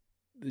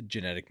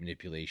genetic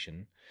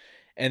manipulation.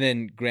 And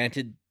then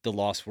granted, The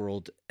Lost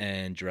World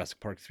and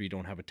Jurassic Park 3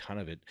 don't have a ton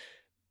of it,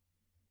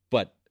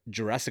 but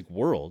Jurassic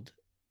World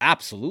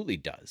absolutely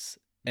does.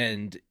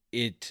 And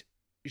it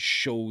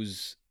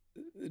shows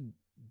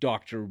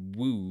Dr.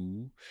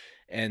 Wu,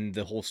 and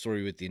the whole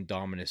story with the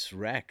Indominus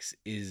Rex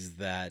is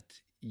that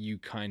you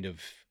kind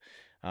of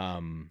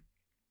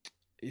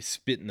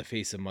spit in the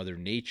face of Mother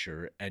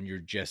Nature, and you're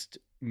just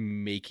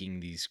making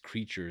these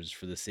creatures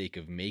for the sake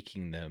of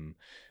making them,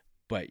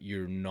 but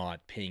you're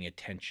not paying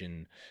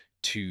attention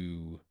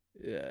to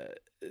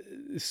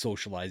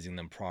socializing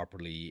them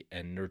properly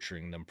and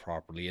nurturing them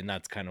properly. And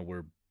that's kind of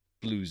where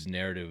Blue's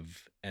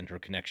narrative and her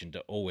connection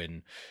to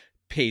Owen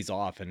pays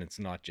off, and it's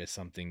not just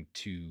something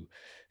to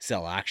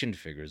sell action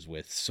figures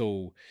with.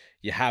 So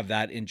you have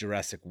that in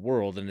Jurassic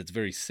World, and it's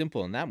very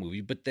simple in that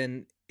movie, but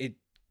then it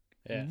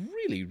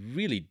really,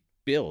 really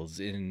builds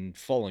in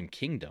Fallen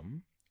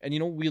Kingdom. And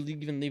we'll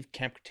even leave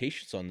Camp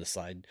Cretaceous on the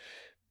side,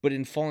 but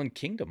in Fallen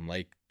Kingdom,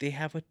 like they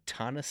have a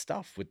ton of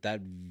stuff with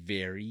that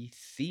very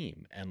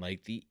theme, and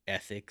like the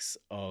ethics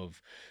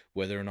of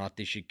whether or not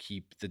they should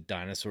keep the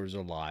dinosaurs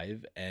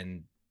alive.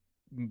 And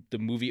the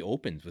movie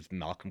opens with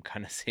Malcolm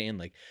kind of saying,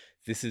 like,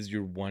 this is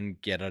your one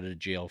get out of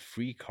jail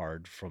free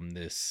card from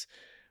this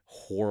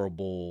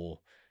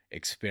horrible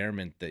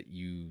experiment that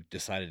you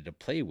decided to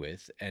play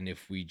with. And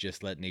if we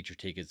just let nature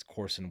take its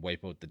course and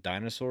wipe out the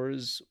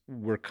dinosaurs,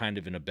 we're kind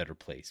of in a better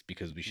place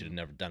because we should have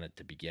never done it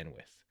to begin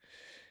with.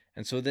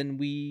 And so then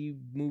we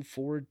move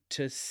forward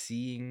to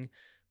seeing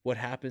what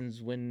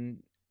happens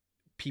when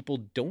people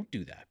don't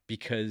do that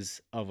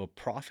because of a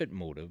profit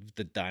motive.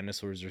 The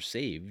dinosaurs are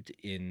saved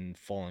in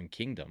Fallen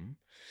Kingdom,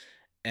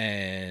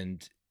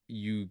 and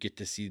you get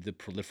to see the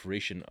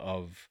proliferation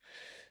of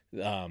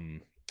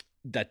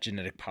that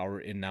genetic power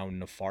in now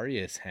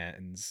nefarious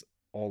hands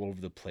all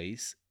over the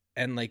place.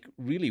 And like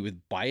really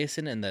with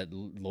Bison and that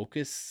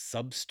locust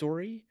sub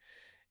story,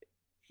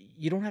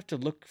 you don't have to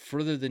look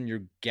further than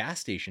your gas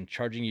station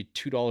charging you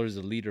 $2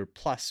 a liter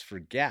plus for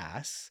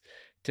gas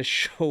to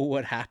show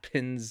what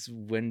happens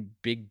when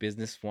big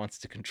business wants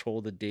to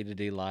control the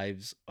day-to-day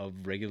lives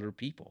of regular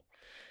people.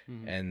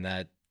 And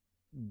that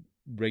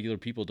regular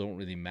people don't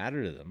really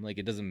matter to them. Like,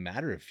 it doesn't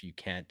matter if you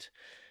can't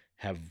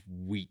have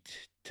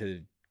wheat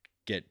to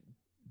get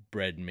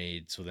bread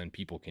made so then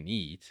people can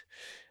eat.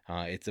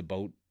 It's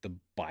about the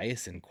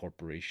Bison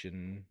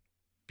Corporation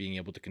being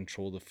able to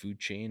control the food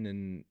chain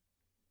and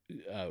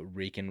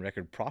rake in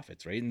record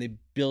profits, right? And they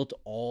built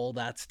all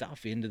that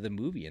stuff into the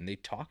movie, and they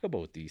talk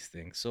about these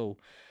things. So,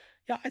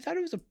 yeah, I thought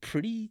it was a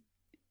pretty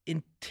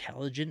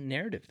intelligent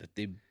narrative that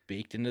they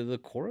baked into the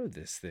core of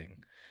this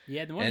thing.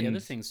 Yeah, and one of the other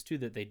And things too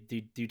that they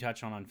do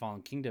touch on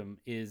Fallen Kingdom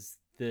is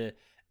the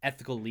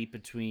ethical leap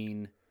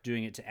between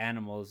doing it to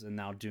animals and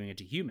now doing it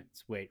to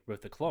humans. Wait,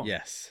 with the clone.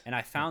 yes, And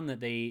I found that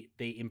they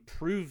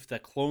improved the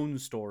clone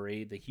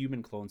story, the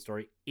human clone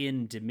story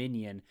in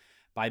Dominion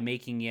by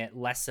making it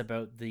less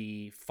about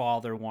the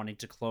father wanting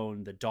to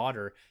clone the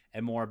daughter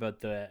and more about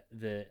the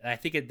I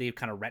think they've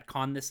kind of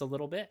retconned this a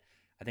little bit.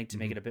 I think to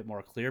make it a bit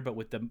more clear, but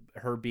with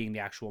her being the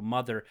actual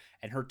mother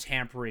and her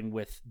tampering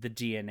with the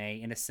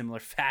DNA in a similar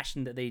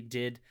fashion that they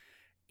did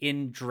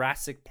in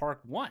Jurassic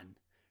Park 1,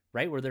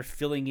 right? Where they're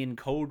filling in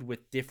code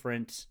with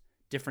different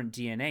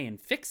DNA and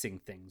fixing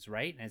things,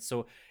 right? And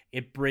so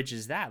it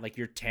bridges that. Like,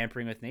 you're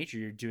tampering with nature,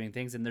 you're doing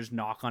things, and there's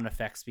knock-on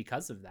effects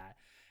because of that.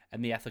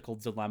 And the ethical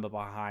dilemma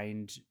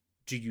behind,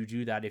 do you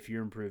do that if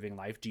you're improving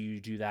life? Do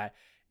you do that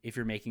if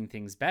you're making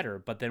things better?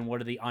 But then what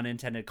are the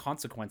unintended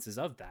consequences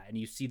of that? And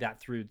you see that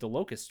through the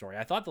Locust story.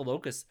 I thought the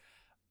Locust,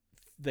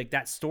 like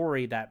that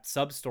story, that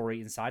sub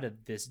story inside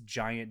of this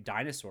giant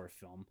dinosaur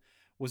film,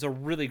 was a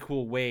really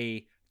cool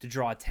way to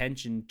draw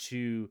attention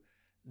to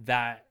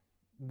that,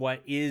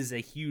 what is a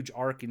huge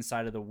arc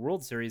inside of the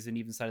World Series and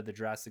even inside of the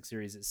Jurassic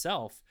series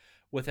itself,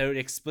 without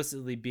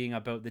explicitly being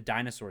about the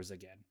dinosaurs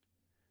again,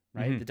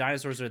 right? The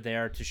dinosaurs are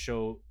there to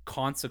show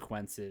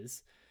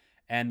consequences,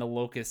 and the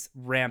Locusts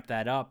ramp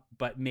that up,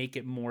 but make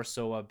it more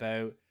so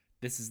about,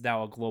 this is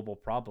now a global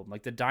problem.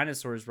 Like the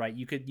dinosaurs, right?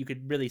 You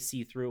could really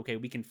see through, okay,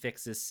 we can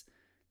fix this,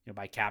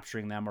 by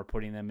capturing them or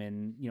putting them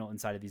in,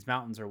 inside of these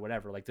mountains or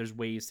whatever. Like, there's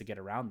ways to get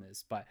around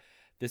this, but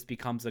this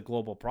becomes a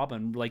global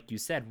problem. Like you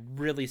said,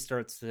 really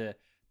starts to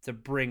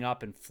bring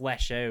up and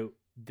flesh out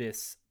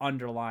this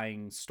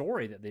underlying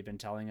story that they've been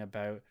telling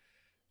about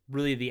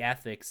really the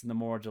ethics and the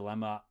moral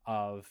dilemma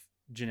of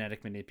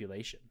genetic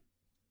manipulation.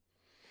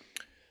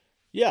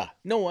 Yeah,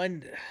 no,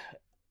 and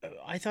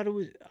I thought it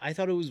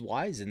was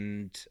wise,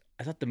 and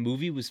I thought the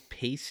movie was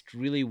paced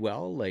really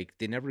well. Like,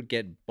 they never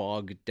get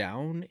bogged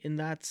down in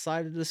that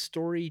side of the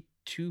story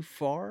too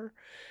far.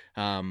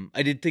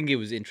 I did think it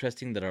was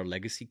interesting that our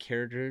legacy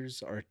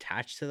characters are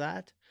attached to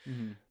that,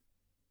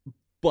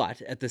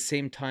 but at the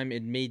same time,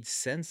 it made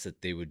sense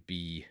that they would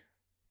be,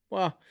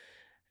 well,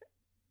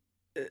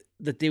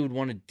 that they would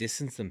want to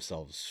distance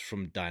themselves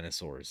from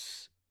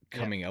dinosaurs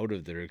coming out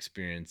of their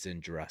experience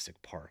in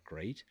Jurassic Park,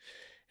 right?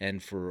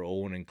 And for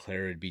Owen and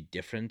Claire, it'd be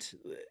different.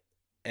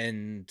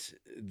 And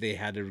they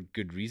had a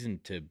good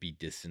reason to be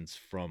distanced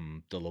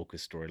from the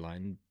Locust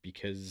storyline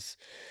because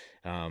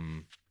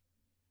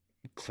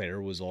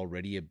Claire was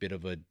already a bit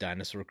of a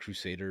dinosaur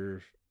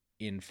crusader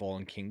in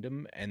Fallen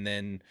Kingdom. And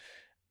then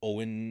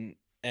Owen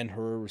and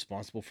her are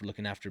responsible for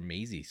looking after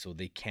Maisie. So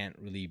they can't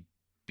really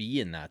be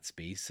in that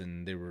space.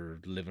 And they were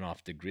living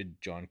off the grid,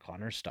 John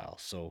Connor style.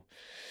 So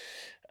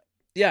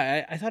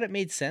yeah, I thought it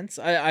made sense.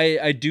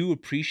 I do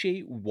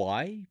appreciate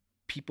why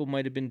people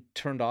might have been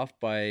turned off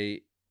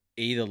by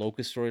A, the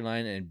Locust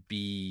storyline, and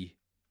B,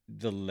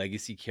 the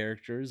legacy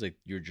characters, like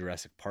your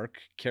Jurassic Park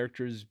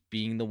characters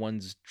being the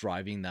ones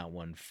driving that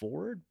one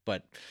forward.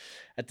 But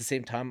at the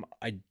same time,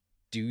 I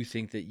do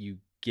think that you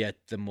get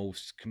the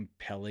most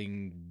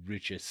compelling,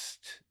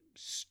 richest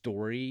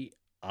story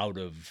out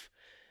of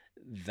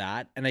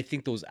that. And I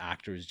think those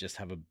actors just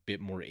have a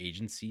bit more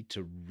agency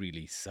to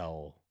really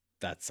sell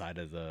that side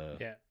of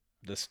the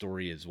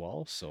story as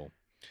well. So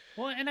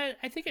well, and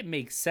I think it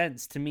makes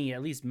sense to me,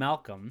 at least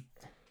Malcolm,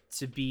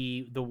 to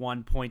be the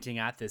one pointing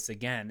at this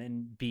again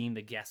and being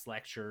the guest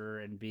lecturer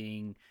and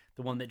being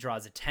the one that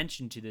draws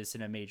attention to this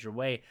in a major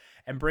way,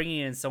 and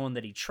bringing in someone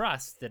that he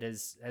trusts that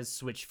has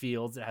switched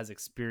fields, that has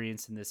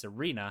experience in this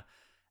arena,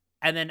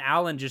 and then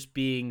Alan just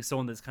being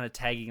someone that's kind of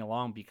tagging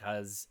along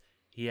because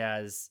he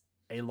has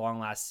a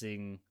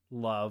long-lasting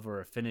love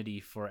or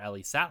affinity for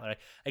Ellie Sattler.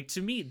 Like,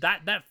 to me,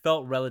 that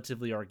felt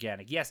relatively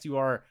organic. Yes, you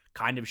are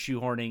kind of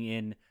shoehorning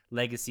in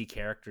legacy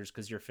characters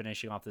because you're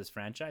finishing off this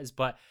franchise,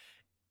 but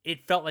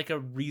it felt like a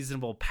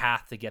reasonable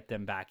path to get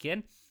them back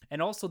in.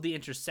 And also the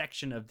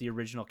intersection of the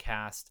original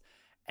cast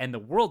and the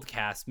world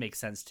cast makes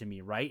sense to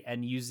me, right?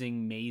 And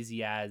using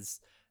Maisie as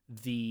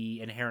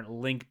the inherent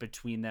link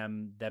between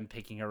them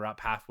picking her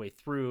up halfway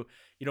through,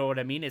 you know what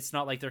I mean? It's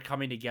not like they're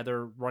coming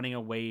together running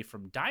away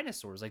from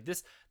dinosaurs. Like,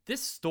 this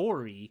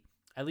story,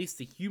 at least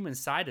the human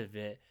side of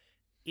it,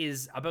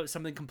 is about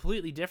something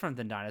completely different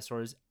than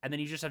dinosaurs, and then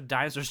you just have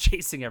dinosaurs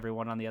chasing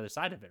everyone on the other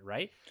side of it,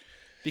 right?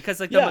 Because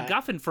like the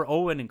MacGuffin for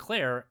Owen and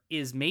Claire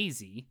is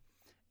Maisie,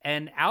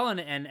 and Alan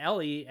and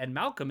Ellie and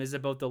Malcolm is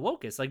about the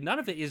Locust. Like, none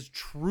of it is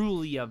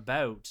truly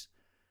about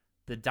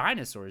the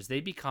dinosaurs. They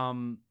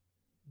become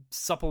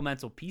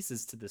supplemental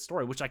pieces to the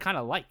story, which I kind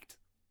of liked.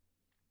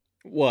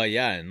 Well,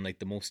 yeah, and like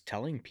the most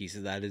telling piece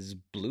of that is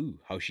Blue,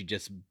 how she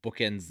just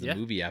bookends the Yeah.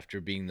 movie after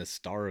being the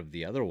star of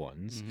the other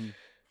ones. Mm-hmm.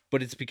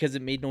 But it's because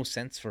it made no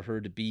sense for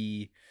her to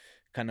be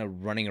kind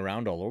of running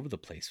around all over the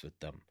place with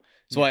them.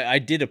 So Yeah. I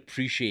did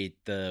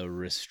appreciate the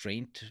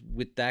restraint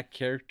with that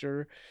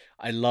character.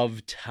 I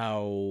loved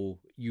how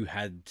you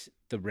had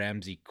the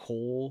Ramsey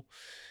Cole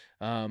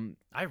um,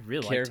 I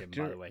really liked him, by the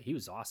character. way. He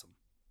was awesome.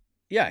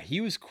 Yeah,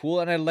 he was cool,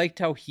 and I liked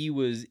how he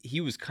was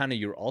kind of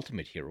your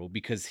ultimate hero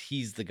because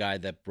he's the guy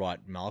that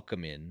brought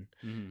Malcolm in,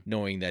 Mm-hmm.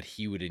 knowing that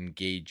he would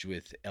engage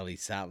with Ellie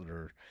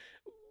Sattler,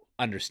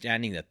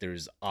 understanding that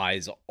there's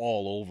eyes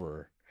all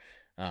over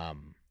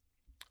um,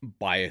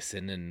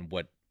 Bison and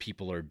what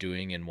people are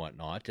doing and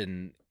whatnot,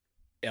 and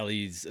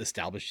Ellie's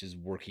established as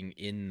working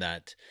in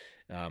that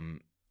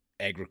um,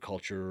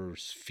 agriculture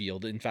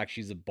field. In fact,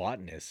 she's a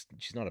botanist.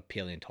 She's not a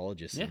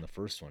paleontologist Yeah. in the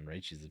first one,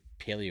 right? She's a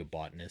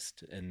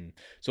paleobotanist, and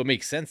so it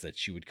makes sense that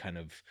she would kind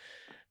of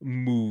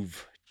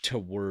move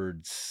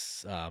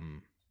towards,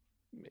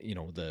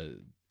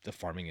 the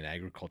farming and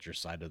agriculture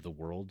side of the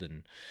world,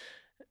 and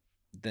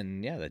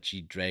then yeah, that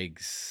she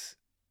drags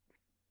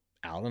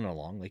Alan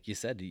along, like you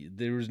said.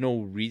 There was no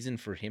reason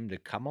for him to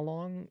come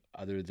along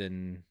other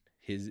than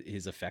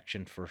his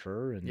affection for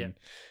her Yeah. and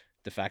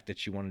the fact that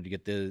she wanted to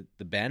get the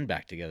band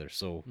back together.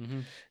 So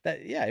Mm-hmm.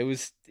 that yeah, it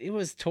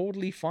was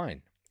totally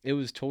fine. It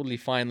was totally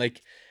fine.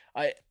 Like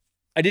I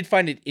I did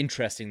find it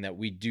interesting that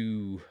we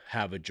do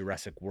have a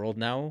Jurassic World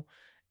now,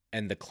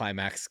 and the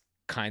climax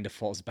kind of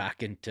falls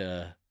back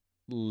into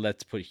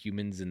let's put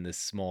humans in this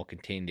small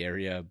contained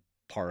area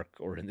park,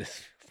 or in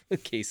this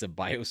case a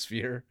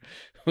biosphere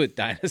with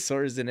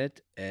dinosaurs in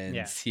it, and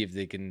Yeah. see if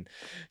they can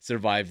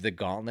survive the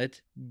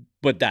gauntlet.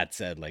 But that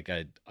said, like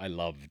I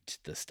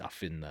loved the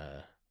stuff in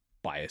the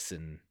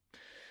biosin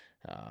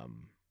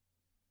um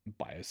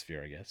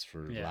biosphere, I guess,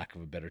 for Yeah. lack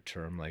of a better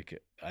term.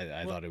 Like I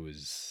Well, thought it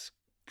was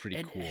pretty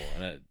and cool.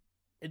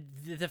 And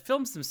the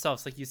films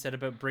themselves, like you said,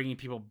 about bringing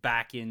people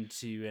back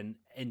into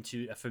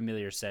a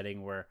familiar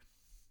setting where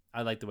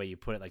I like the way you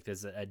put it. Like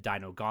there's a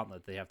dino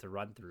gauntlet they have to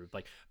run through.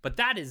 Like, but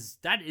that is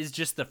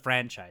just the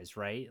franchise,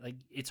 right? Like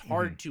it's Mhm.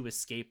 hard to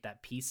escape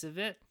that piece of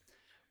it,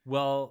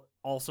 while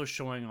also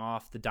showing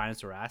off the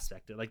dinosaur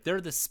aspect. Like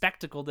they're the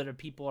spectacle that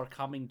people are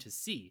coming to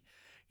see,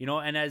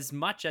 And as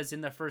much as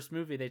in the first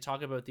movie they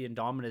talk about the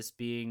Indominus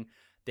being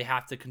they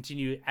have to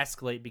continue to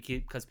escalate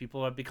because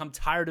people have become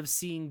tired of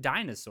seeing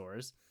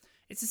dinosaurs.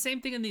 It's the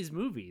same thing in these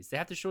movies. They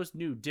have to show us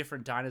new,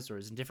 different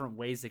dinosaurs and different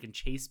ways they can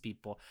chase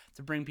people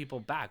to bring people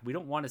back. We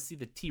don't want to see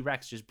the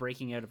T-Rex just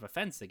breaking out of a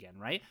fence again,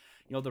 right?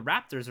 The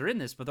Raptors are in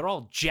this, but they're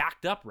all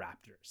jacked up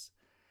Raptors.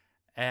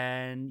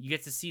 And you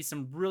get to see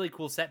some really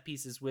cool set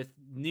pieces with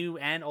new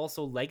and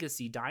also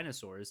legacy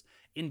dinosaurs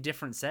in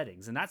different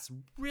settings. And that's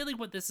really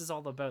what this is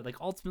all about. Like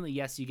ultimately,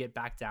 yes, you get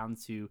back down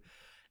to,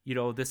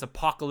 this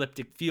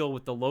apocalyptic feel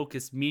with the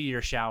locust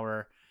meteor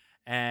shower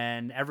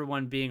and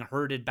everyone being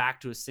herded back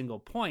to a single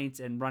point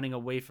and running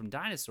away from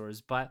dinosaurs.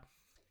 But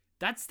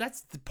that's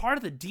the part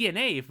of the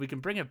DNA, if we can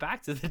bring it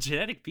back to the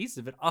genetic piece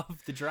of it,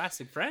 of the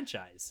Jurassic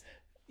franchise.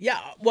 Yeah,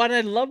 well, and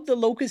I love the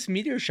locust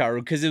meteor shower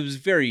because it was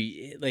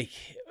very like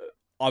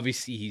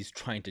obviously he's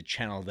trying to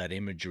channel that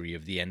imagery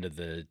of the end of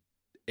the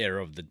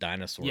era of the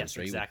dinosaurs, Yes,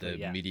 right? With exactly. the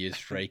Yeah. meteor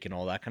strike and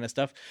all that kind of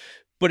stuff.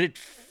 But it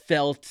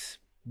felt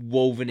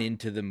woven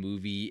into the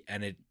movie,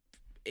 and it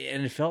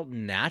felt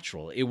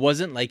natural. It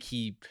wasn't like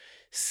he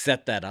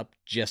set that up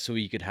just so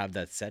he could have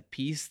that set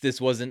piece. This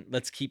wasn't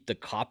let's keep the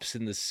cops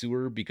in the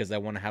sewer because I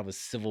want to have a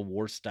Civil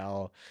War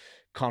style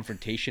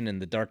confrontation in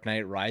The Dark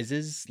Knight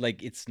Rises.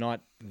 Like it's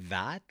not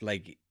that.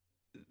 Like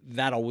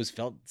that always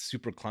felt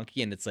super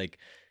clunky, and it's like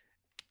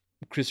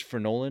Christopher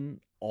Nolan,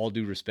 all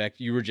due respect,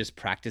 you were just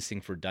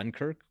practicing for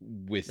Dunkirk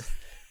with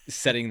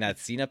setting that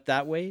scene up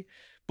that way.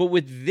 But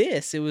with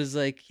this, it was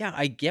like, yeah,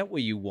 I get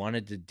what you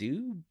wanted to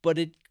do, but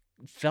it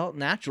felt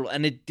natural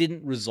and it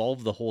didn't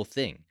resolve the whole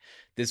thing.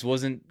 This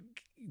wasn't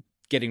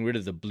getting rid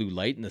of the blue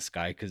light in the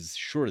sky because,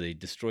 sure, they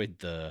destroyed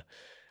the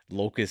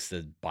locusts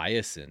at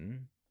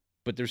Biosin,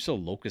 but there's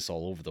still locusts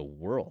all over the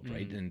world,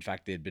 right? Mm-hmm. And in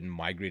fact, they had been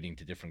migrating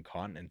to different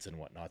continents and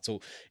whatnot. So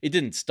it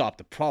didn't stop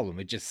the problem.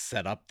 It just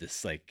set up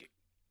this like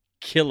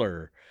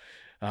killer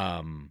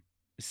um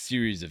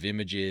series of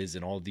images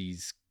and all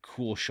these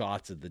cool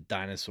shots of the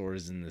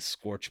dinosaurs and the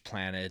scorched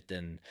planet,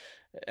 and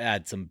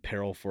add some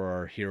peril for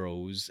our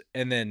heroes.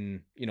 And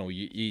then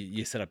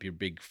you set up your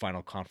big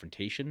final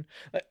confrontation.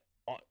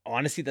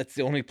 Honestly, that's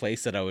the only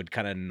place that I would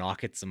kind of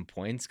knock at some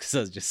points, because I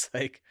was just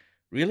like,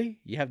 really,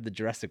 you have the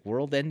Jurassic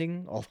World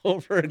ending all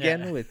over Yeah.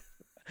 again with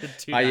The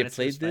two how you dinosaurs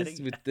played this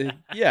fighting. with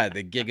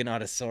the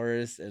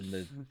Giganotosaurus and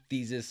the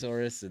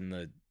Thesiosaurus and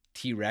the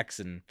T-Rex.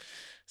 And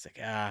it's like,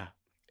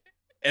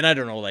 and I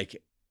don't know,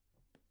 like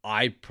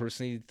I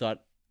personally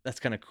thought that's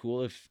kind of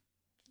cool if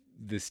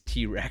this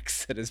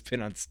T-Rex that has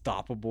been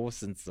unstoppable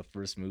since the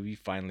first movie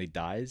finally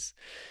dies,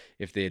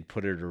 if they had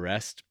put her to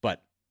rest.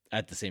 But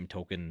at the same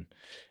token,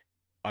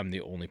 I'm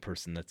the only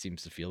person that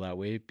seems to feel that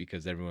way,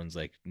 because everyone's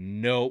like,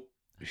 nope,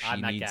 she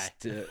I'm that needs guy.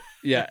 to,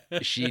 yeah,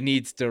 she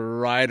needs to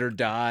ride or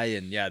die.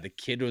 And yeah, the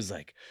kid was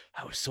like,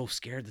 I was so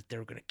scared that they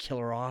were gonna kill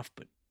her off,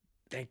 but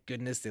thank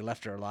goodness they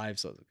left her alive.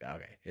 So I was like,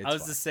 okay, I it's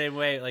was the fine. same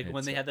way. Like when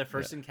It's they fine. had their Yeah,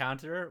 first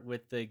encounter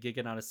with the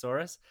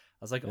Giganotosaurus,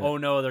 I was like, yeah, oh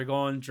no, they're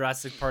going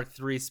Jurassic Park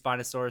 3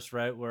 Spinosaurus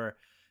route where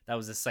that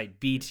was a Site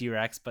B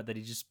T-Rex, but that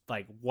he just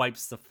like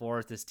wipes the floor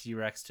with this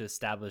T-Rex to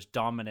establish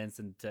dominance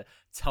and to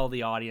tell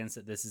the audience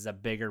that this is a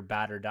bigger,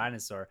 badder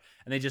dinosaur.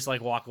 And they just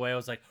like walk away. I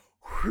was like,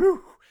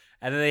 whew.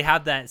 And then they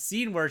have that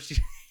scene where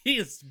he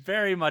is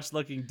very much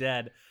looking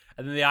dead.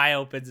 And then the eye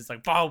opens. It's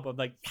like, boom. I'm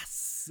like,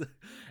 yes.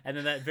 And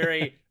then that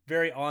very,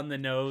 very on the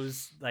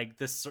nose, like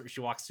this,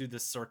 she walks through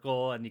this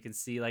circle and you can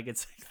see like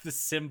it's like the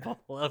symbol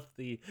of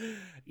the,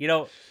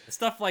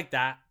 stuff like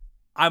that.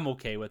 I'm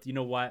okay with. You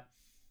know what?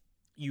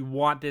 You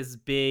want this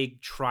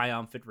big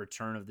triumphant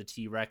return of the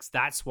T-Rex.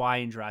 That's why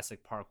in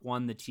Jurassic Park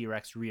 1, the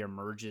T-Rex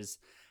reemerges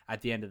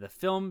at the end of the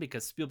film,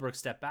 because Spielberg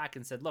stepped back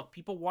and said, look,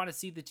 people want to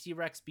see the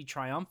T-Rex be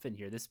triumphant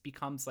here. This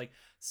becomes like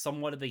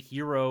somewhat of the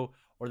hero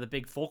or the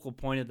big focal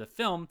point of the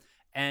film.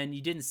 And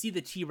you didn't see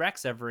the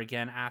T-Rex ever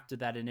again after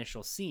that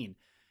initial scene,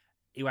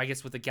 I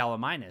guess, with the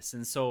Gallimimus.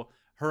 And so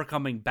her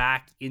coming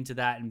back into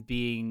that and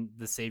being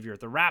the savior of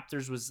the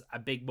Raptors was a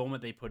big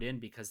moment they put in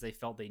because they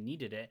felt they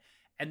needed it.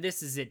 And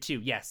this is it too.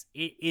 Yes,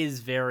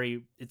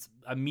 it's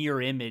a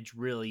mirror image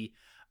really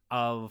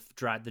of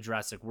the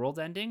Jurassic World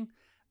ending.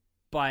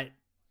 But,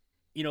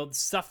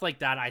 stuff like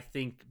that, I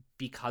think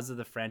because of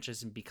the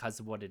franchise and because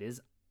of what it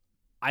is,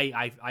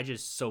 I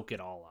just soak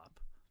it all up.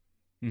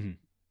 mm-hmm.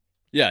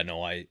 Yeah.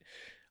 No, I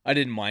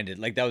didn't mind it.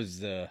 Like that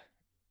was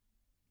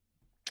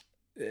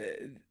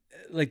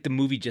like the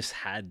movie just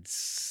had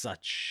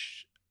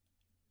such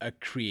a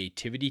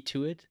creativity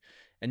to it,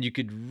 and you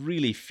could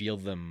really feel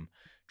them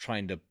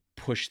trying to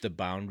push the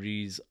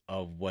boundaries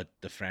of what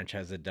the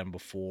franchise had done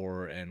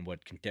before and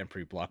what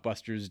contemporary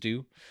blockbusters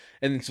do.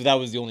 And so that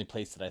was the only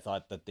place that I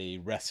thought that they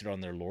rested on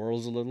their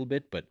laurels a little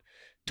bit, but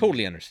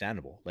totally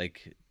understandable.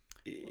 Like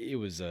it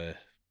was a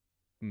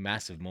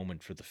massive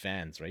moment for the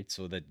fans, right?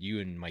 So that you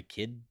and my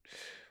kid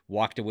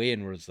walked away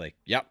and was like,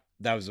 yep,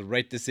 that was the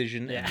right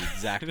decision and the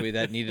exact way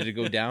that needed to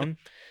go down.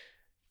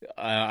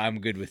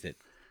 I'm good with it.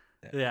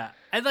 Yeah.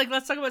 And like,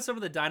 let's talk about some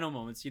of the dino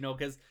moments,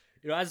 because,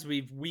 as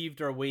we've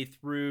weaved our way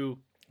through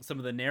some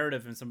of the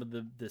narrative and some of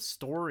the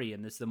story,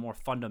 and the more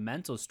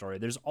fundamental story,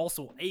 there's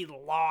also a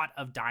lot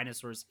of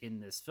dinosaurs in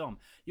this film.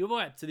 You go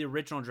back to the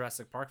original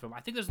Jurassic Park film,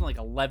 I think there's only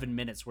like 11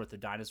 minutes worth of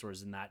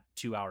dinosaurs in that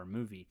 2-hour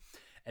movie.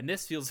 And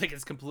this feels like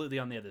it's completely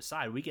on the other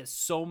side. We get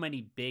so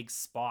many big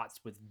spots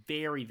with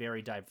very,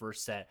 very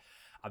diverse set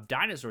of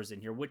dinosaurs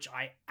in here, which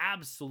I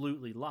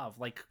absolutely love.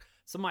 Like,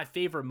 some of my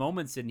favorite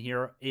moments in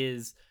here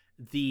is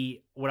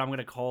what I'm going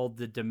to call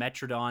the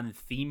Dimetrodon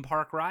theme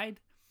park ride.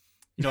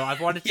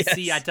 I've wanted to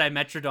see a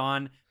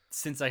Dimetrodon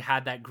since I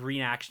had that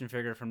green action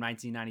figure from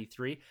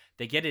 1993.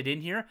 They get it in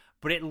here,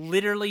 but it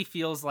literally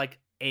feels like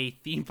a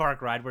theme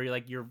park ride where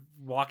you're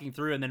walking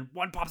through and then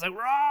one pops like,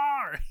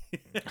 roar!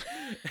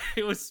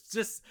 It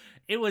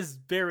was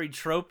very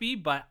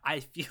tropey, but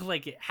I feel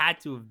like it had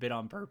to have been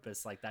on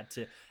purpose like that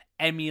to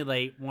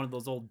emulate one of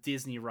those old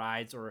Disney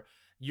rides or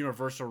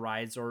Universal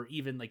rides, or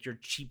even like your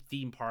cheap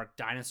theme park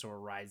dinosaur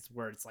rides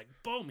where it's like,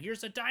 boom,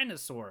 here's a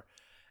dinosaur.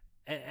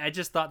 I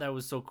just thought that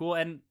was so cool.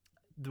 And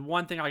the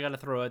one thing I got to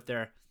throw out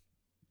there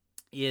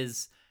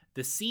is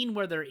the scene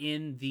where they're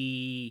in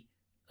the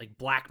like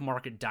black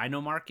market dino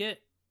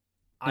market.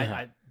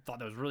 I thought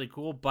that was really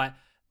cool. But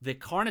the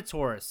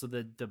Carnotaurus, so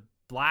the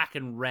black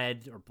and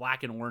red or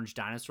black and orange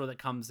dinosaur that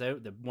comes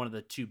out, one of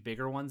the two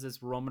bigger ones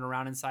is roaming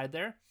around inside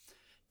there.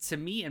 To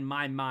me, in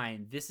my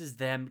mind, this is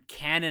them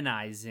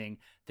canonizing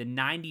the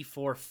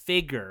 94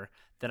 figure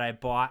that I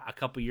bought a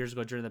couple years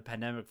ago during the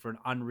pandemic for an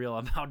unreal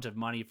amount of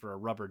money for a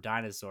rubber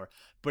dinosaur.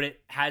 But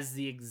it has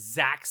the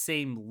exact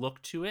same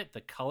look to it,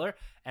 the color.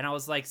 And I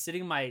was like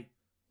sitting in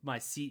my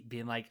seat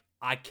being like,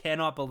 I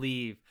cannot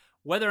believe,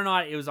 whether or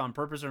not it was on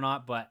purpose or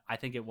not, but I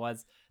think it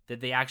was,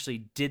 that they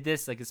actually did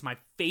this. Like, it's my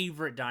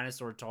favorite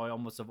dinosaur toy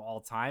almost of all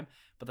time.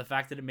 But the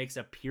fact that it makes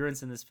an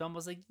appearance in this film, I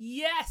was like,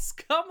 yes,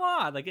 come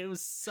on. Like, it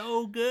was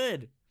so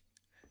good.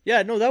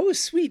 Yeah, no, that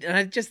was sweet. And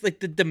I just like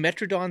the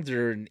Dimetrodons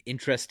are an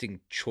interesting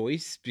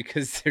choice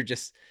because they're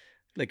just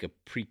like a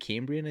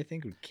Precambrian, I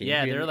think, or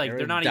Cambrian. Yeah,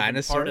 they're not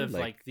dinosaur. even part of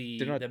like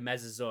the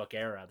Mesozoic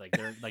era. Like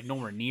they're like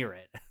nowhere near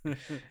it.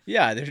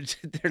 Yeah,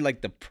 they're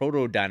like the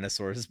proto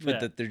dinosaurs, but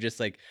that they're just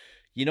like,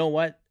 you know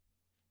what?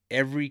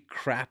 Every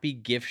crappy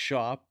gift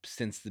shop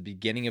since the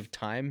beginning of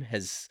time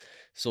has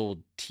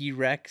sold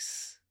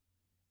T-Rex,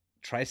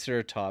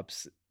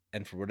 Triceratops,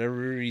 and for whatever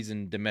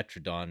reason,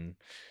 Dimetrodon,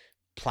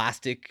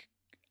 plastic,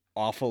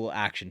 awful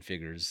action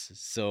figures.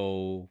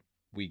 So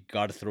we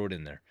got to throw it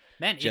in there.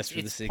 Man,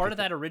 it's part of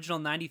that original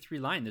 93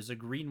 line. There's a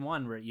green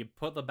one where you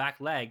put the back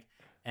leg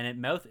and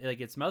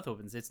its mouth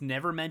opens. It's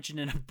never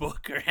mentioned in a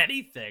book or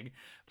anything,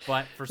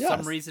 but for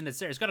some reason it's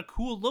there. It's got a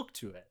cool look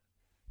to it.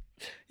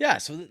 Yeah,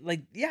 so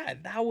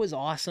that was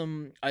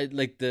awesome. I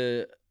like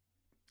the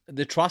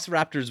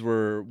Velociraptors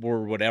were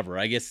whatever.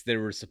 I guess they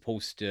were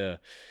supposed to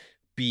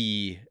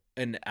be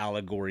an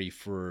allegory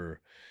for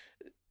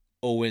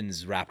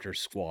Owen's Raptor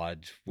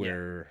squad, Yeah.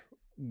 where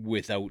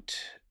without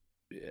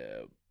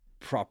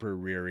proper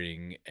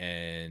rearing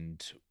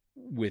and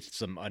with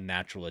some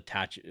unnatural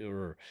attach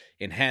or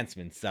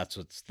enhancements, that's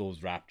what those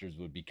raptors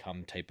would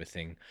become, type of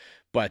thing.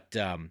 But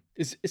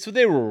so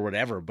they were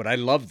whatever. But I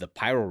love the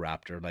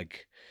Pyroraptor.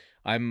 Like,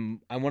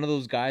 I'm one of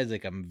those guys.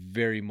 Like, I'm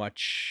very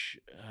much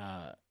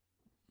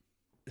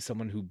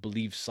someone who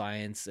believes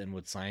science and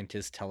what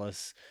scientists tell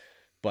us.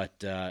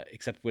 But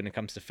except when it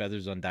comes to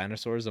feathers on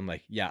dinosaurs, I'm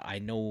like, yeah, I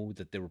know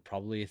that they were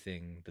probably a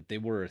thing, that they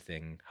were a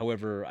thing.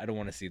 However, I don't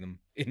want to see them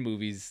in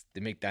movies.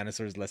 They make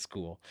dinosaurs less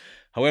cool.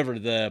 However,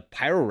 the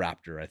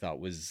Pyroraptor I thought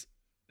was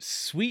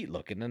sweet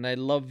looking, and I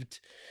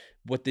loved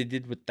what they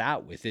did with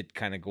that, with it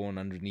kind of going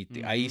underneath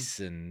the Mm-hmm. ice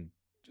and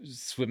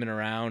swimming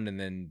around, and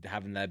then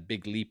having that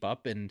big leap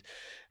up, and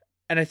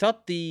I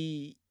thought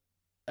the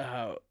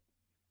uh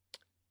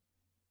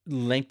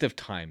length of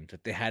time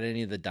that they had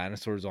any of the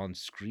dinosaurs on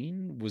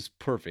screen was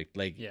perfect.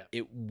 Like, Yeah.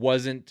 it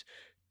wasn't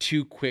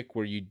too quick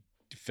where you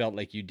felt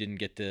like you didn't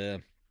get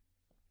to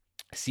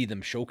see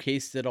them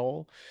showcased at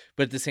all,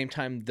 but at the same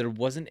time there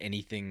wasn't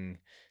anything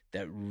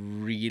that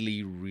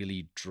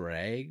really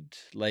dragged,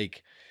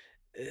 like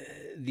uh,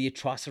 the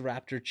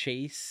Atrociraptor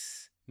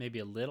chase. Maybe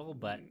a little,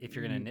 but if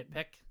you're gonna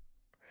nitpick,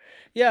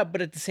 Yeah,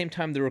 but at the same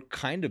time they were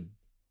kind of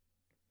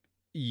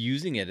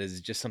using it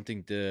as just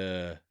something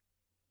to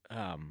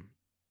um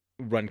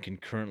run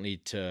concurrently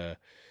to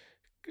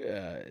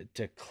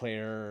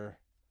Claire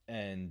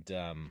and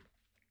uh,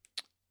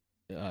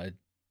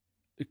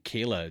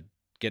 Kayla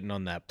getting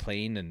on that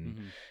plane and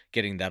mm-hmm.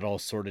 getting that all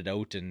sorted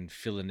out and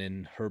filling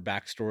in her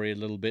backstory a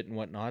little bit and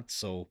whatnot.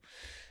 So,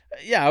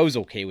 yeah, I was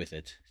okay with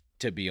it,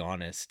 to be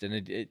honest. And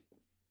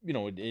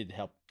it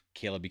helped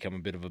Kayla become a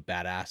bit of a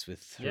badass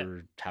with Yeah.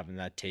 her having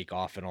that take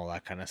off and all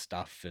that kind of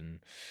stuff and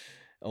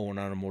Owen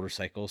on a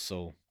motorcycle.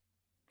 So,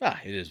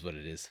 it is what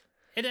it is.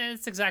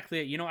 It's exactly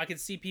it. I could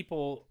see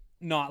people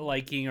not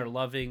liking or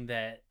loving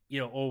that.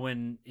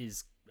 Owen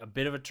is a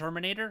bit of a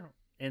Terminator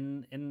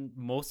in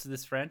most of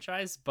this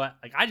franchise, but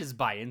like I just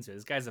buy into it.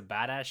 This guy's a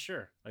badass,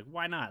 sure. Like,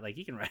 why not? Like,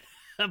 he can ride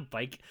a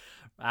bike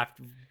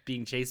after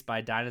being chased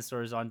by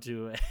dinosaurs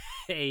onto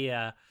a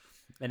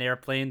an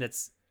airplane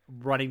that's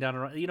running down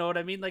a. You know what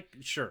I mean? Like,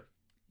 sure,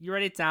 you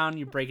write it down,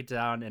 you break it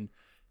down, and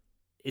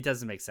it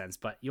doesn't make sense.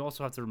 But you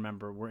also have to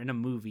remember we're in a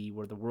movie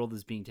where the world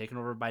is being taken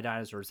over by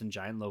dinosaurs and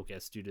giant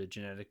locusts due to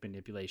genetic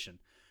manipulation.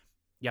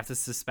 You have to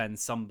suspend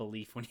some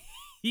belief when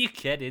you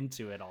get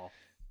into it all.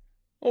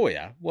 Oh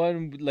yeah,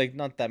 well, like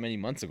not that many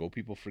months ago,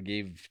 people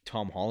forgave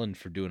Tom Holland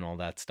for doing all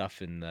that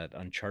stuff in that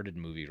Uncharted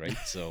movie, right?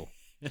 So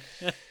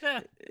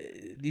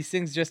these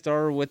things just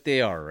are what they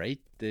are, right?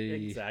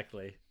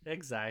 Exactly.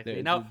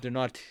 They're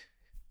not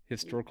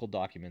historical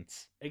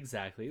documents.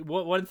 Exactly.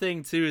 One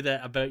thing too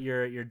that about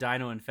your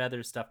dino and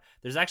feathers stuff,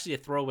 there's actually a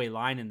throwaway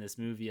line in this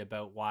movie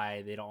about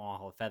why they don't all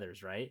have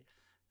feathers, right?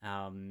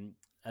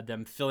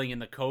 Them filling in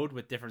the code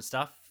with different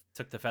stuff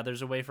took the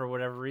feathers away for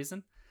whatever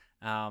reason.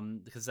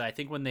 Because I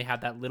think when they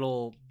had that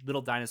little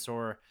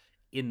dinosaur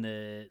in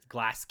the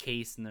glass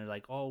case and they're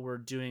like, oh, we're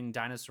doing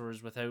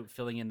dinosaurs without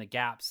filling in the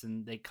gaps,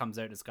 and it comes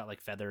out, it's got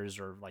like feathers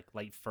or like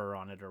light fur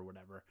on it or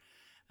whatever.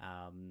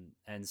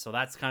 And so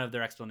that's kind of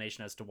their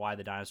explanation as to why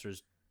the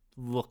dinosaurs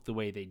look the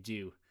way they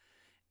do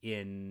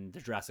in the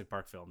Jurassic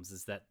Park films,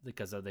 is that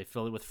because they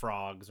fill it with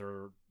frogs,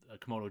 or a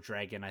Komodo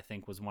dragon, I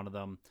think, was one of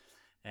them.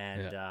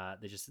 And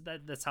they just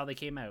that's how they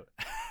came out.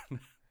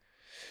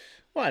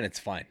 Well, and it's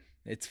fine.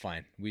 It's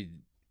fine.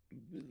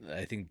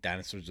 I think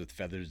dinosaurs with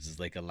feathers is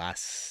like a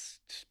last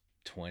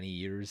 20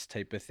 years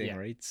type of thing, Yeah.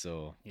 right?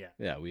 So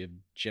yeah, we have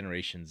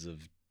generations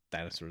of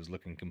dinosaurs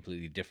looking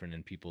completely different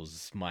in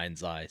people's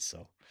mind's eye.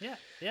 So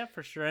yeah,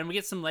 for sure. And we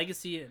get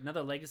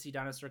another legacy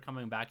dinosaur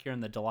coming back here in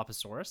the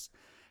Dilophosaurus,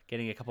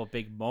 getting a couple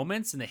big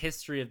moments in the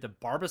history of the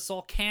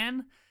Barbasol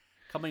can,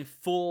 coming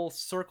full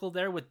circle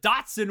there with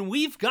Dotson.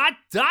 We've got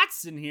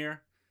Dotson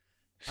here.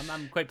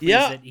 I'm quite pleased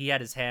that he had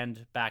his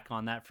hand back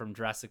on that from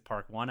Jurassic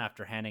Park 1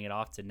 after handing it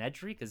off to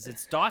Nedry, because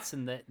it's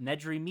Dotson that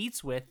Nedry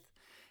meets with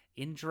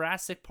in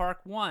Jurassic Park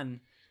 1.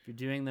 If you're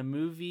doing the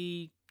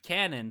movie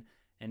canon,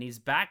 and he's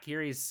back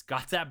here, he's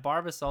got that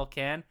Barbasol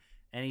can,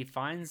 and he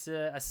finds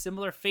a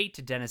similar fate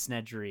to Dennis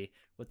Nedry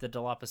with the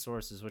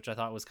Dilophosaurus, which I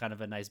thought was kind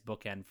of a nice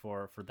bookend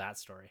for that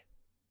story.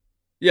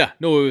 Yeah,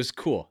 no, it was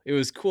cool. It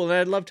was cool, and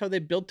I loved how they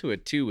built to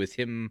it too, with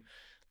him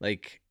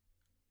like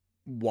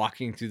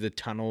walking through the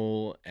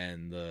tunnel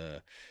and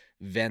the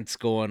vents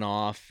going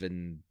off,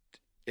 and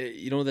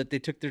that they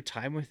took their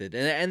time with it,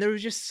 and there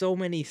was just so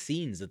many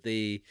scenes that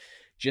they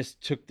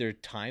just took their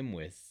time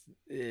with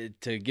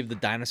to give the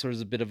dinosaurs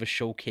a bit of a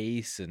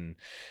showcase and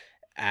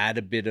add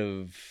a bit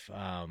of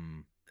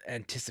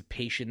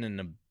anticipation and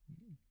a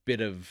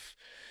bit of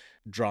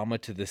drama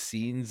to the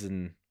scenes.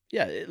 And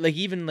like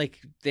even like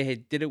they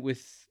did it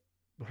with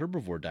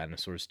herbivore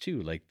dinosaurs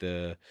too, like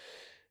the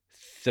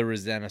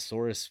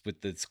Therizanosaurus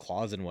with its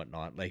claws and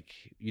whatnot. Like,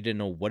 you didn't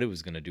know what it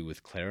was going to do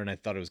with Claire, and I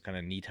thought it was kind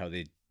of neat how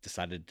they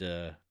decided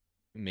to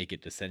make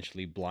it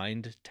essentially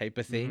blind type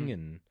of thing. Mm-hmm.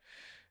 And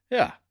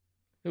yeah,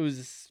 It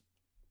was,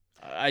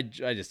 I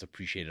just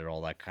appreciated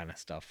all that kind of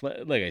stuff.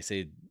 Like I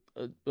say,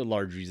 a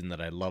large reason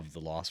that I love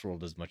the Lost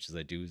World as much as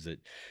I do is that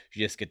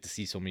you just get to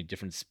see so many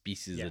different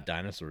species Yeah. of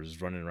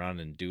dinosaurs running around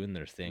and doing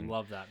their thing.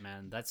 Love that,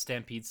 man. That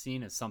stampede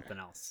scene is something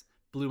else.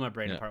 Blew my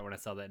brain Yeah. apart when I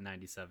saw that in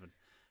 '97.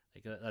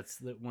 Like that's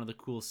one of the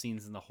cool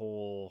scenes in the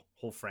whole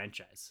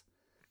franchise.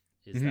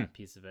 Is Mhm. that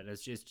piece of it?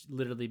 It's just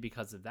literally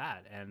because of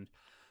that. And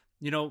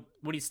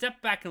when you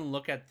step back and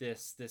look at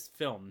this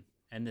film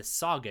and this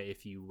saga,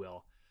 if you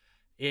will,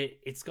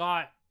 it's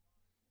got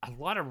a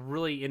lot of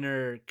really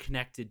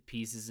interconnected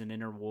pieces and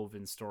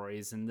interwoven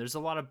stories, and there's a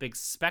lot of big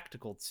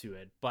spectacle to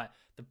it. But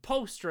the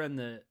poster and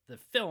the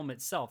film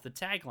itself, the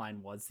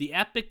tagline was the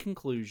epic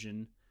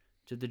conclusion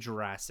to the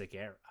Jurassic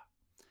era.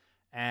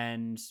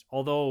 And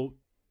although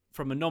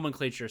from a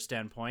nomenclature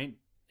standpoint,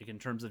 like in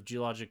terms of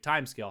geologic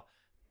timescale,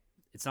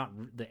 it's not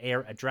the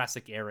era. A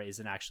Jurassic era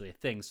isn't actually a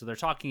thing. So they're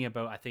talking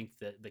about, I think,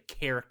 the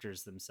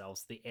characters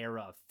themselves, the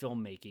era of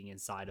filmmaking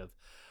inside of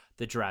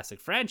the Jurassic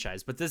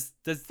franchise. But does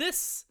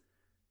this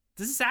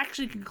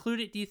actually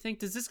conclude it? Do you think?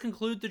 Does this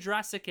conclude the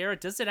Jurassic era?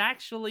 Does it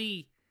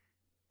actually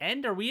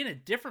end? Are we in a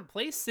different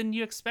place than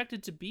you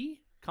expected to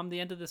be come the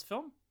end of this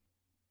film?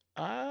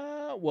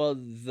 Well,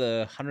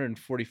 the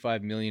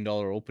 $145 million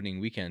opening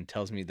weekend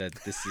tells me that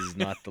this is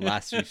not the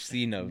last we've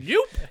seen of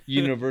Nope.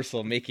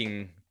 Universal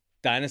making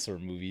dinosaur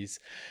movies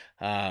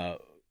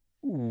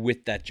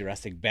with that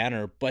Jurassic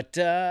banner. But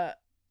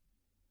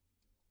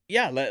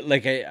yeah,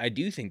 like I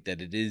do think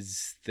that it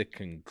is the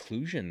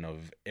conclusion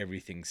of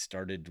everything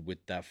started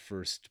with that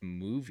first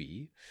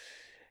movie.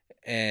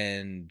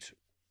 And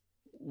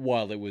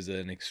while it was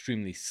an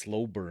extremely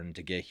slow burn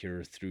to get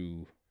here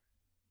through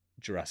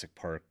Jurassic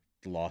Park,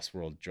 The Lost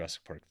World,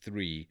 Jurassic Park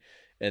 3,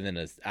 and then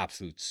an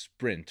absolute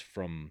sprint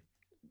from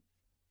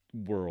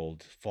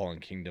World, Fallen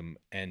Kingdom,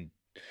 and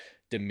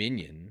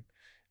Dominion,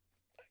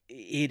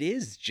 it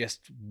is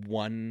just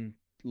one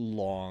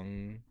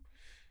long,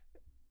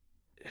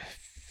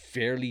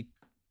 fairly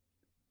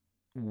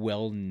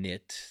well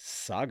knit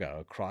saga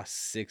across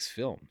 6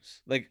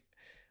 films. Like,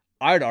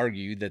 I'd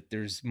argue that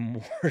there's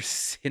more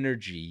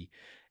synergy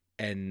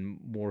and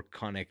more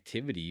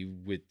connectivity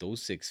with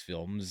those 6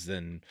 films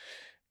than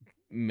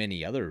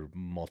many other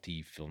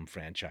multi-film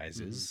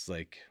franchises.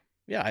 Like,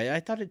 yeah, I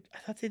thought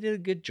they did a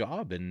good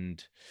job,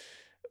 and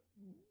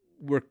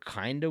we're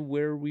kind of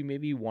where we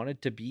maybe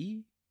wanted to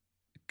be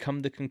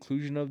come the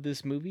conclusion of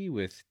this movie,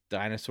 with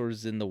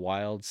dinosaurs in the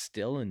wild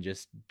still and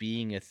just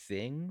being a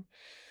thing.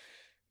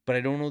 But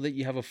I don't know that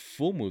you have a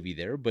full movie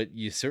there, but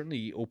you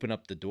certainly open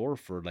up the door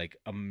for like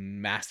a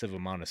massive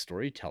amount of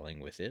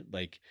storytelling with it.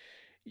 Like,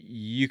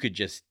 you could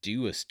just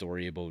do a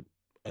story about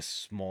a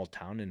small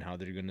town and how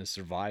they're going to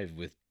survive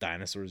with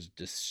dinosaurs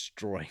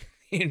destroying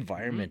the Mm-hmm.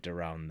 environment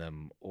around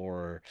them,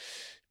 or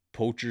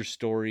poacher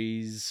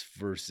stories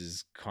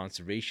versus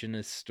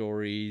conservationist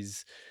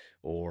stories,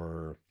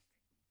 or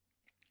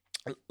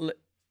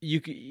you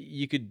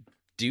could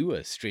do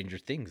a Stranger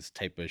Things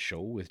type of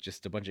show with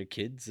just a bunch of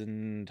kids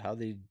and how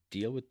they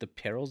deal with the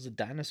perils of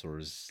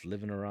dinosaurs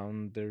living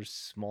around their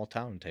small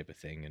town type of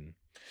thing, and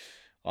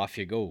off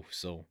you go.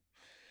 So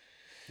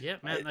Yeah,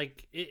 man. I,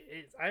 Like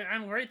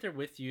I'm right there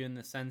with you in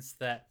the sense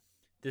that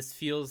this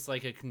feels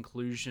like a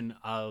conclusion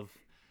of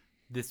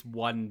this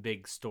one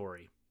big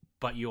story,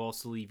 but you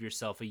also leave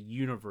yourself a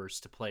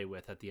universe to play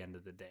with at the end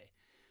of the day.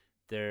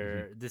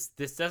 Mhm.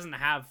 This doesn't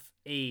have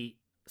a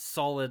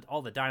solid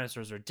all the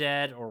dinosaurs are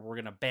dead or we're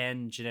gonna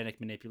ban genetic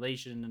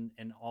manipulation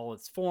in all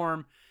its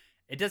form.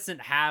 It doesn't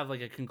have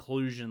like a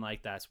conclusion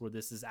like that where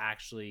this is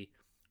actually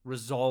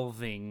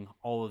resolving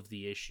all of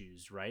the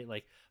issues, right?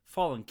 Like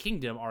Fallen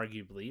Kingdom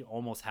arguably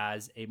almost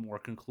has a more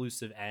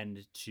conclusive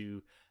end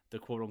to the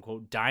quote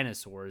unquote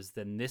dinosaurs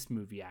than this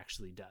movie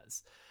actually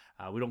does.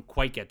 We don't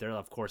quite get there.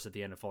 Of course, at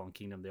the end of Fallen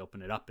Kingdom, they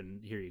open it up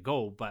and here you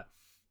go. But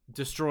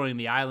destroying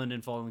the island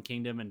in Fallen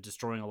Kingdom and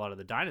destroying a lot of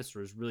the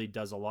dinosaurs really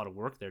does a lot of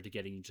work there to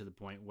getting you to the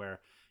point where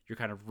you're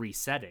kind of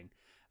resetting.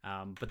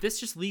 But this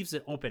just leaves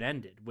it open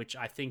ended, which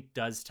I think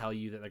does tell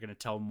you that they're going to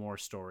tell more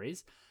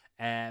stories.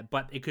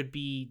 But it could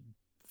be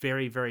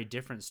very, very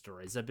different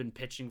stories. I've been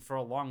pitching for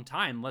a long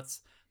time.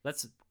 Let's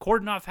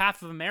cordon off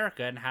half of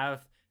America and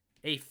have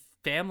a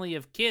family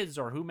of kids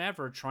or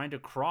whomever trying to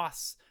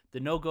cross the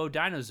no-go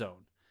dino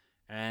zone.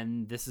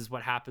 And this is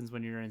what happens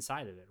when you're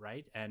inside of it,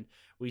 right? And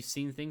we've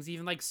seen things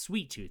even like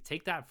Sweet Tooth.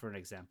 Take that for an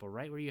example,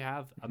 right? Where you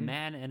have a Mhm.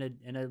 man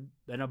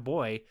and a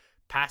boy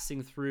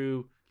passing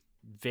through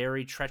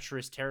very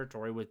treacherous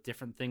territory with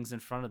different things in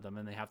front of them,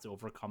 and they have to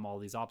overcome all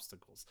these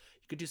obstacles.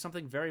 You could do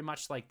something very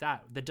much like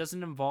that that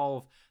doesn't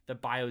involve the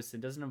biosyn,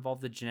 doesn't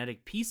involve the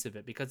genetic piece of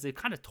it, because they've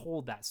kind of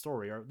told that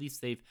story, or at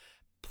least they've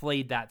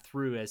played that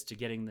through as to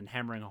getting and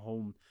hammering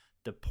home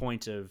the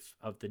point of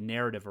the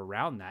narrative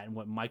around that, and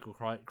what Michael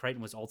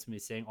Crichton was ultimately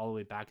saying all the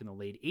way back in the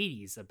late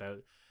 80s about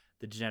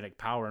the genetic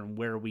power and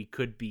where we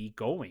could be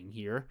going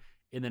here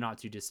in the not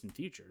too distant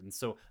future. And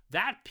so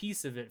that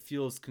piece of it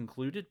feels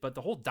concluded, but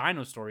the whole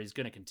dino story is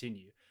going to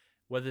continue.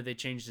 whether they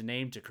change the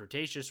name to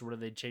Cretaceous or whether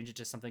they change it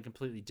to something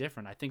completely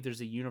different. I think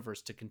there's a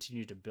universe to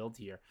continue to build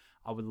here.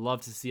 I would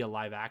love to see a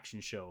live action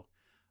show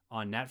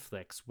on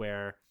Netflix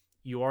where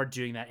you are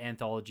doing that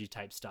anthology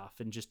type stuff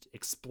and just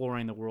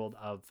exploring the world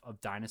of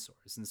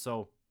dinosaurs. And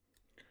so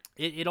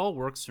it all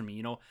works for me.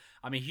 You know,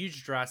 I'm a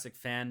huge Jurassic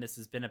fan. This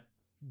has been a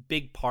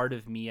big part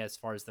of me as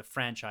far as the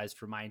franchise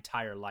for my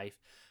entire life,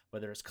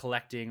 whether it's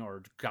collecting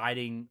or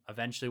guiding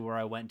eventually where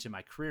I went to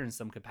my career in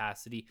some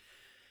capacity.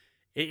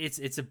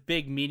 It's a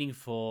big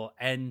meaningful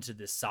end to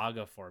this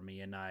saga for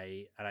me, and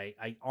I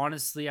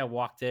honestly I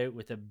walked out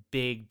with a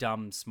big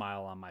dumb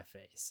smile on my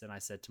face, and I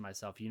said to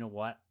myself, you know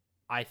what,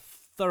 I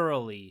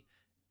thoroughly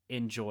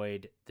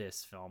enjoyed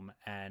this film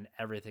and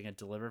everything it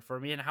delivered for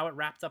me and how it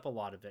wrapped up a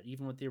lot of it,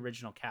 even with the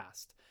original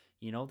cast.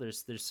 You know,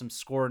 there's some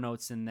score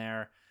notes in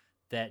there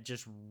that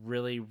just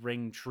really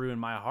ring true in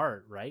my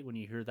heart, right? When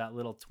you hear that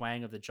little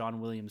twang of the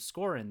John Williams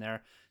score in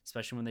there,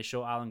 especially when they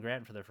show Alan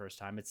Grant for the first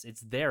time, it's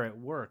there, it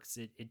works.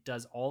 It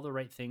does all the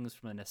right things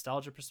from a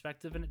nostalgia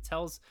perspective, and it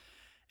tells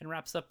and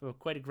wraps up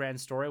quite a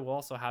grand story while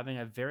also having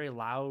a very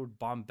loud,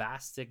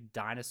 bombastic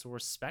dinosaur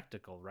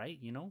spectacle, right?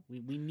 You know,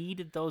 we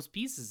needed those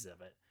pieces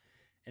of it.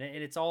 And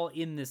it's all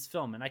in this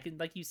film. And I can,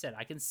 like you said,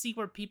 I can see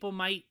where people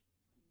might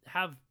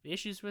have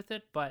issues with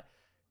it, but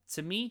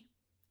to me,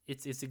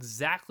 it's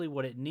exactly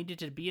what it needed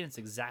to be, and it's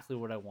exactly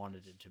what I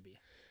wanted it to be.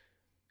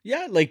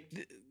 Yeah,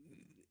 like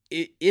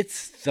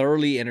it's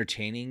thoroughly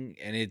entertaining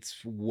and it's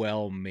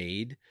well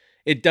made.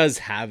 It does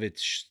have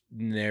its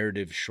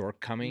narrative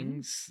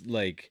shortcomings,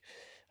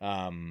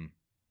 um,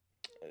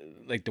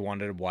 like the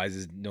Wanda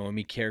Wise's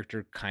Noemi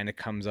character kind of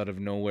comes out of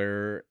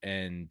nowhere,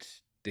 and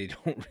they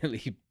don't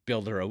really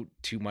build her out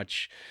too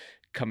much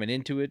coming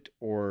into it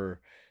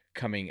or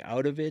coming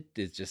out of it.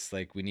 It's just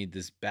like we need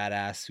this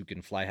badass who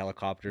can fly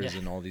helicopters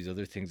and all these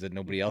other things that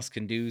nobody else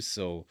can do.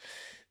 So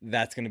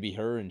that's going to be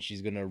her, and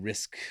she's going to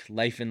risk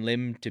life and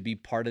limb to be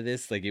part of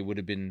this. Like, it would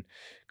have been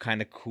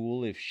kind of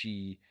cool if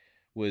she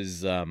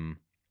was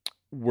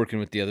working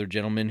with the other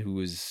gentleman who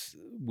was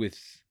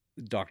with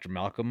Dr.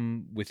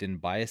 Malcolm within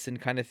Biosyn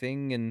kind of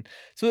thing. And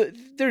so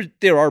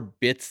there are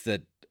bits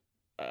that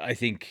I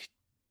think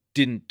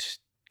didn't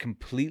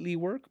completely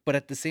work, but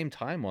at the same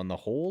time, on the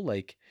whole,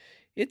 like,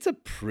 it's a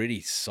pretty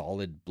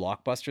solid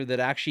blockbuster that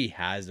actually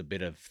has a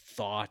bit of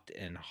thought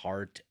and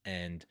heart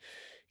and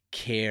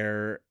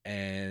care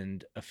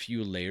and a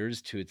few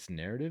layers to its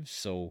narrative.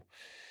 So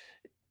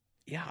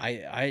yeah,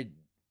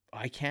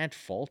 I can't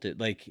fault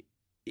it. Like,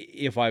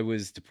 if I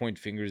was to point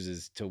fingers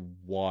as to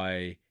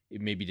why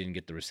it maybe didn't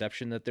get the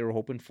reception that they were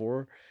hoping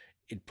for,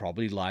 it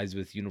probably lies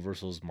with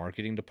Universal's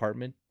marketing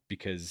department,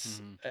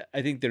 because Mm-hmm.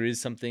 I think there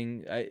is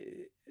something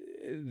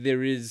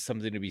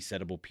to be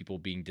said about people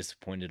being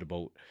disappointed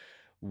about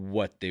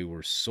what they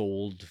were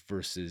sold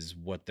versus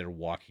what they're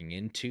walking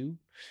into.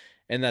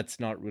 And that's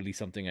not really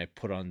something I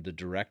put on the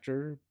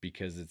director,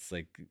 because it's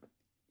like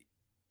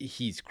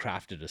he's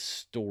crafted a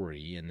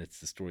story and it's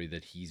the story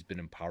that he's been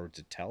empowered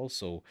to tell.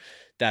 So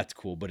that's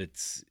cool, but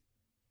it's,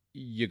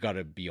 you got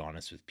to be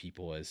honest with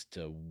people as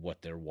to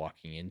what they're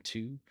walking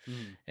into.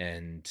 Mm-hmm.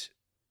 And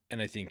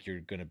I think you're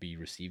going to be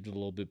received a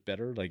little bit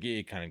better. Like,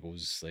 it kind of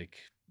goes like,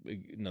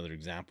 another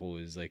example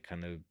is like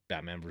kind of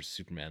Batman versus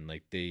Superman.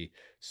 Like, they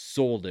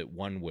sold it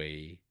one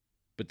way,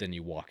 but then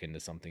you walk into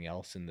something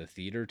else in the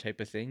theater type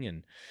of thing.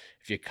 And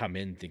if you come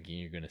in thinking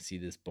you're going to see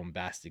this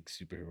bombastic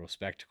superhero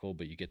spectacle,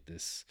 but you get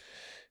this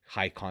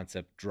high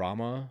concept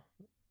drama,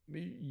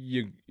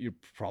 you're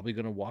probably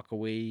going to walk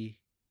away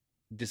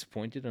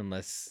disappointed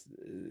unless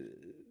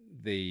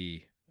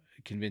they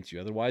convince you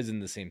otherwise.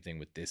 And the same thing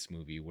with this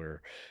movie,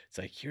 where it's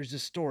like, here's a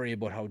story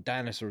about how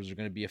dinosaurs are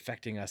going to be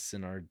affecting us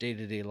in our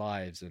day-to-day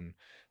lives, and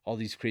all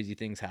these crazy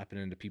things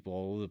happening to people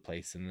all over the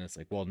place. And then it's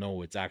like, well,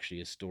 no, it's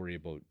actually a story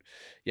about,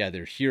 yeah,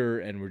 they're here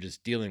and we're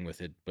just dealing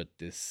with it, but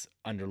this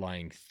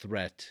underlying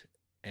threat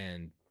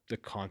and the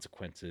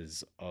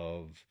consequences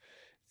of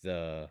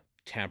the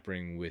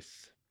tampering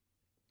with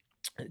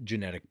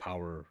genetic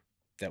power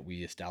that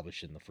we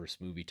established in the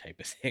first movie type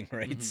of thing,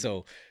 right? Mm-hmm.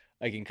 So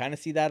I can kind of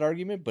see that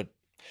argument, but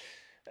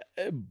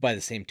by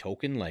the same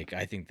token, like,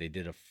 I think they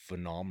did a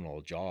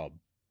phenomenal job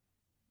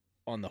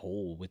on the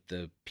whole with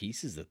the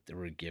pieces that they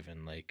were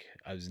given. Like,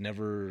 I was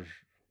never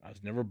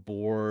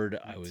bored.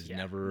 I was Yeah,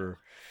 no. never,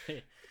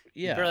 You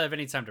yeah, barely have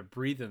any time to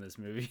breathe in this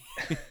movie.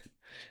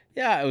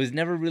 yeah, I was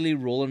never really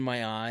rolling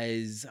my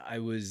eyes. I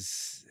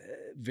was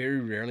very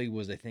rarely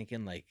was I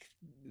thinking like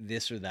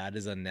this or that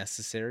is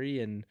unnecessary.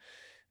 And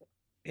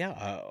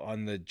yeah,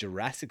 on the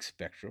Jurassic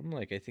spectrum,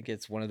 like, I think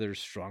it's one of their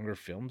stronger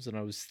films, and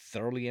I was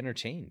thoroughly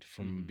entertained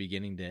from Mm-hmm.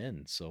 beginning to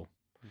end. So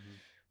Mm-hmm.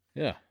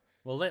 yeah,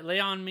 Well, lay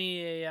on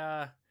me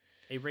a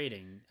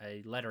rating,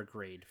 a letter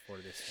grade for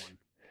this one.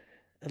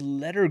 a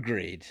letter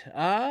grade.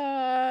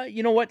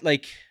 You know what?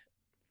 Like,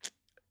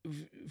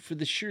 for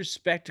the sheer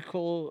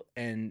spectacle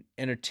and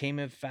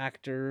entertainment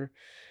factor,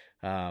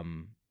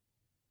 um,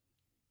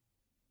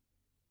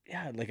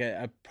 yeah, like,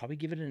 I'd probably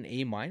give it an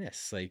A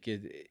minus. Like,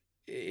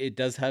 it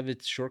does have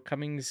its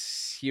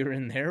shortcomings here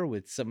and there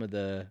with some of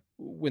the,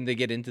 when they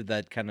get into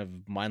that kind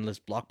of mindless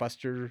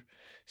blockbuster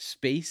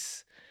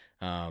space.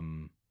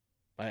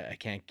 I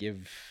can't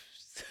give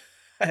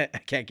I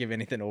can't give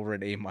anything over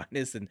an A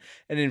minus, and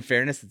in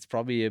fairness, it's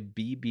probably a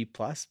B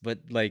plus. But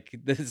like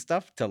the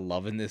stuff to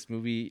love in this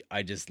movie,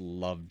 I just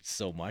loved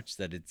so much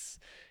that it's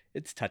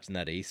touching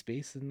that A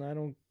space, and I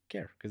don't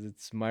care because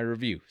it's my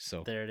review.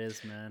 So There it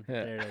is, man.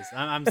 yeah. There it is.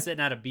 I'm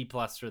sitting at a B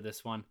plus for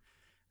this one.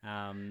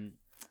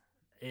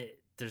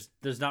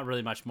 There's not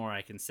really much more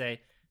I can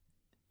say.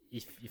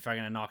 If I'm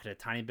gonna knock it a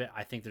tiny bit,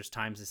 I think there's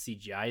times the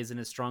CGI isn't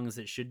as strong as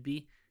it should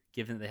be,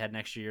 given that they had an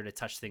extra year to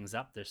touch things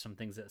up. There's some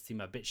things that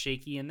seem a bit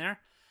shaky in there,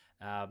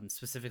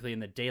 specifically in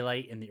the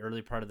daylight in the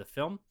early part of the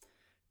film.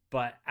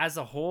 But as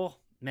a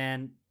whole,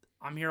 man,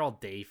 I'm here all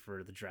day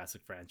for the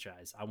Jurassic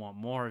franchise. I want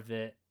more of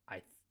it.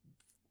 I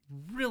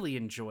really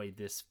enjoyed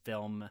this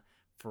film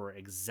for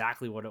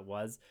exactly what it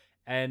was.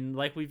 And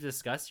like we've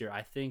discussed here,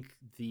 I think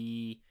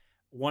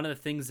one of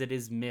the things that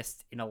is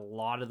missed in a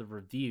lot of the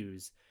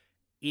reviews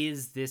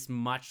is this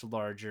much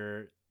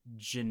larger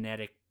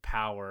genetic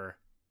power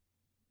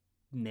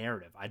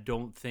narrative. I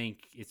don't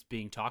think it's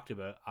being talked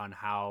about on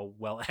how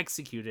well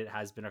executed it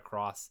has been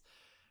across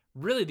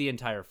really the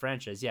entire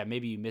franchise. Yeah,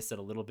 maybe you miss it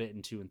a little bit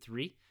in 2 and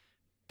 3,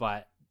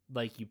 but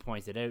like you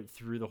pointed out,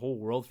 through the whole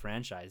World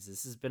franchise,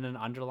 this has been an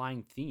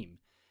underlying theme,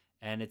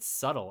 and it's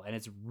subtle, and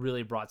it's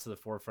really brought to the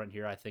forefront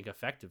here, I think,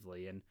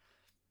 effectively. And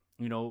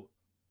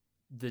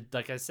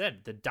like I said,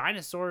 the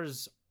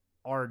dinosaurs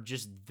are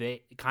just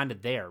kind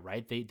of there,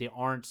 right? They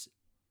aren't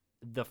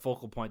the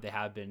focal point they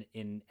have been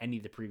in any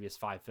of the previous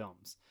 5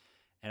 films,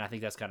 and I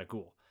think that's kind of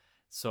cool.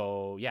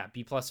 So yeah,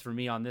 B plus for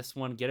me on this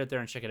one. Get out there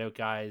and check it out,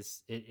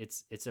 guys.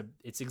 It's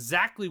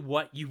exactly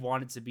what you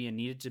want it to be and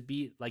need it to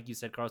be. Like you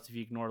said, Carlos, if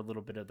you ignore a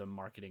little bit of the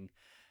marketing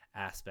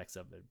aspects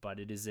of it, but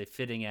it is a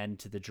fitting end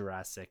to the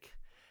Jurassic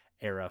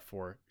era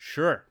for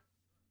sure.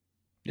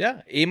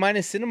 Yeah, A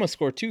minus cinema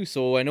score too.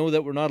 So I know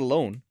that we're not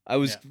alone.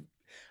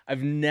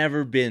 I've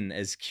never been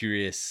as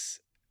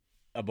curious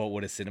about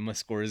what a cinema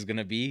score is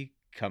gonna be.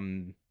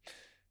 Come,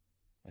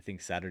 I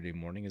think Saturday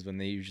morning is when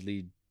they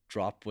usually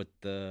drop what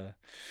the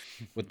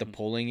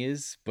polling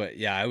is. But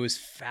yeah, I was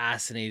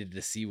fascinated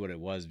to see what it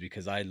was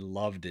because I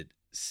loved it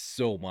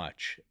so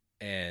much,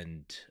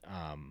 and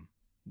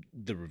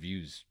the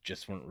reviews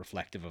just weren't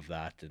reflective of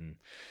that. And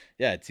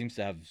yeah, it seems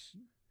to have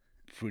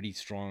pretty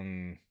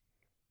strong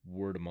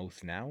word of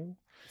mouth now.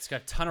 It's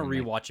got a ton of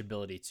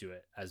rewatchability to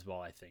it as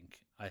well. I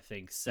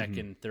think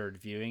second, third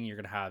viewing, you're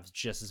gonna have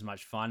just as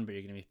much fun, but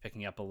you're gonna be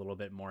picking up a little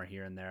bit more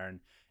here and there and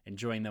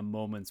enjoying the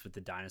moments with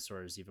the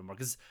dinosaurs even more.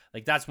 Because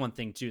like that's one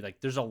thing too. Like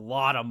there's a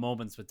lot of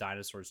moments with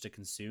dinosaurs to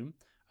consume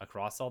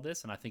across all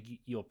this, and I think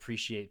you'll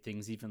appreciate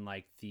things even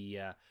like the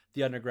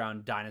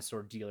underground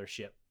dinosaur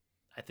dealership.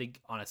 I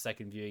think on a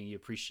second viewing, you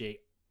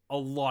appreciate a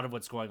lot of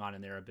what's going on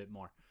in there a bit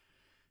more.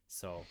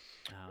 So,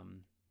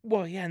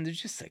 well, yeah, and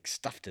there's just like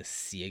stuff to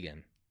see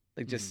again.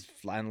 Like just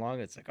flying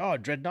along, it's like, oh,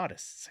 Dreadnoughtus.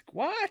 It's like,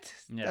 what?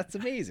 Yeah. That's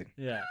amazing.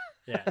 Yeah,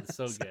 it's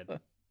so good.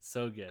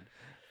 So good.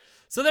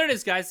 So there it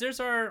is, guys. There's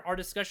our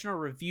discussion or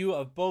review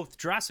of both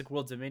Jurassic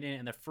World Dominion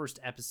and the first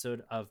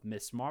episode of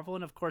Miss Marvel.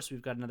 And of course,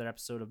 we've got another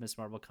episode of Miss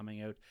Marvel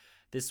coming out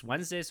this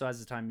Wednesday. So as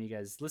the time you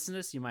guys listen to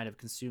this, you might have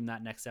consumed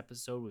that next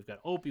episode. We've got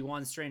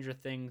Obi-Wan, Stranger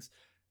Things,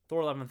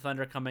 Thor: Love and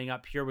Thunder coming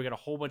up here. We got a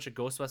whole bunch of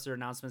Ghostbuster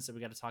announcements that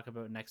we got to talk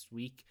about next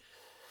week.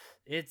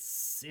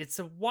 It's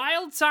a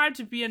wild time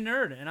to be a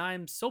nerd, and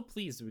I'm so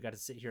pleased that we got to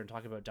sit here and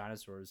talk about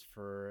dinosaurs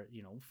for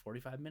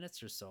 45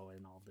 minutes or so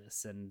in all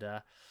this. And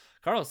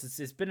Carlos,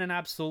 it's been an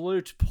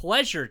absolute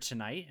pleasure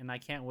tonight, and I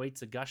can't wait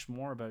to gush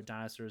more about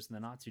dinosaurs in the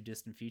not too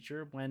distant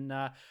future when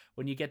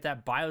you get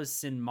that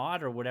Biosyn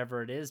mod or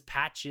whatever it is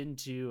patch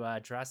into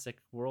Jurassic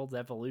World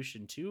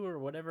Evolution 2 or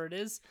whatever it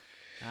is.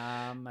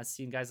 I've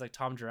seen guys like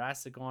Tom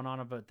Jurassic going on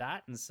about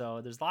that, and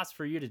so there's lots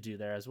for you to do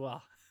there as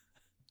well.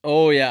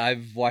 Oh yeah,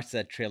 I've watched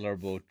that trailer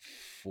about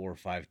 4 or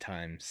 5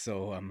 times,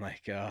 so I'm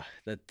like,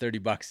 that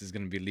 $30 is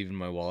gonna be leaving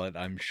my wallet,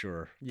 I'm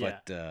sure. Yeah.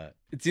 But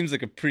it seems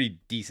like a pretty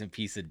decent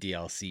piece of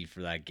DLC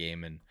for that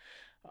game, and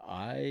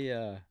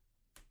I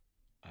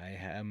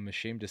am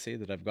ashamed to say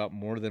that I've got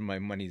more than my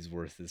money's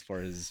worth as far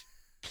as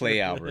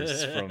play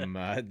hours from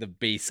the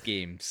base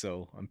game,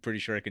 so I'm pretty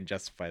sure I can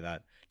justify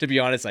that. To be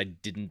honest, I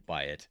didn't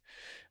buy it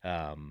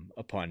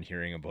upon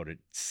hearing about it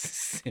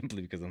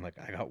simply because I'm like,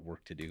 I got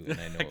work to do and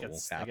I know it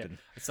won't happen.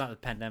 It's not a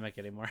pandemic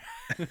anymore.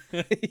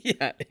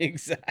 Yeah,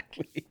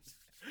 exactly.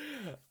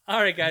 All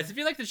right, guys, if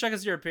you'd like to check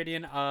us your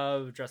opinion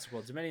of Jurassic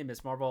World Dominion,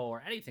 Miss Marvel,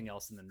 or anything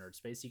else in the nerd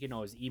space, you can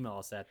always email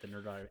us at the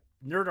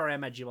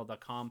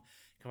nerdrm@gmail.com.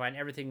 You can find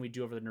everything we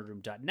do over the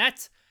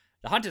nerdroom.net.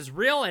 The hunt is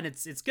real, and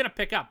it's going to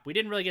pick up. We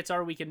didn't really get to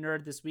our Weekend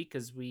Nerd this week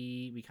because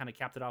we kind of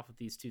capped it off with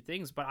these 2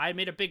 things, but I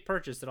made a big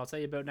purchase that I'll tell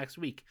you about next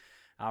week.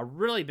 A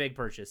really big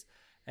purchase,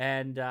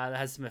 and that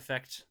has some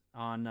effect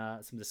on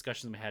some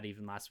discussions we had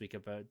even last week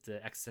about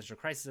the existential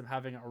crisis I'm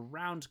having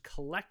around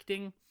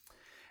collecting.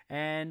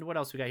 And what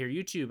else we got here?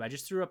 YouTube. I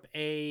just threw up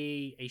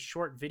a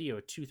short video,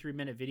 a 2-3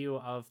 minute video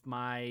of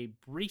my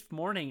brief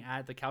morning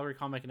at the Calgary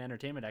Comic and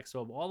Entertainment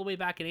Expo all the way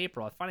back in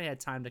April. I finally had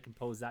time to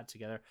compose that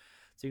together.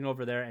 So you can go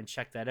over there and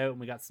check that out. And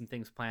we got some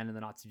things planned in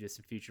the not too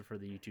distant future for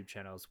the YouTube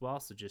channel as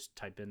well. So just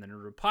type in the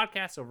Nerd Room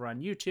Podcast over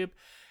on YouTube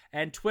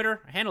and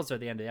Twitter. Our handles are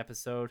at the end of the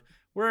episode.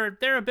 We're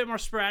there a bit more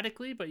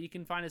sporadically, but you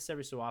can find us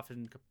every so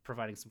often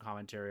providing some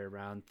commentary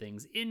around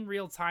things in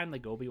real time,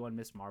 like Obi-Wan,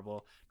 Miss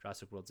Marvel,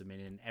 Jurassic World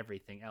Dominion, and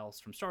everything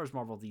else from Star Wars,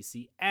 Marvel,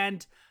 DC,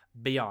 and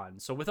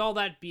beyond. So with all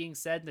that being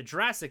said, the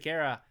Jurassic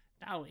era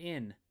now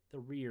in the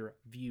rear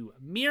view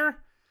mirror.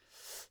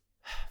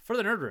 For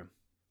the Nerd Room,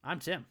 I'm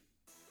Tim.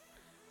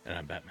 And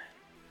I'm Batman.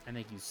 And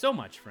thank you so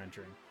much for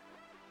entering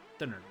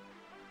the Nerd Room.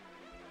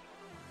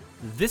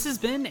 This has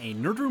been a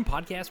Nerd Room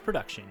Podcast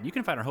production. You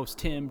can find our hosts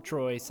Tim,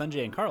 Troy,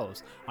 Sanjay, and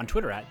Carlos on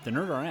Twitter at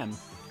TheNerdRM,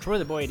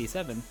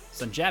 TroyTheBoy87,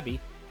 Sunjabi,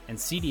 and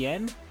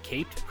CDN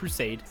Caped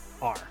Crusade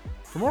R.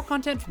 For more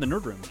content from the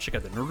Nerd Room, check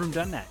out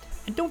thenerdroom.net.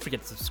 And don't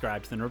forget to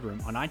subscribe to the Nerd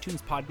Room on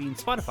iTunes, Podbean,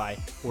 Spotify,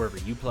 or wherever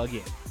you plug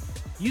in.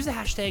 Use the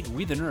hashtag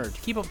WeTheNerd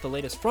to keep up with the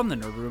latest from the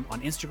Nerd Room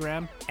on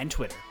Instagram and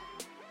Twitter.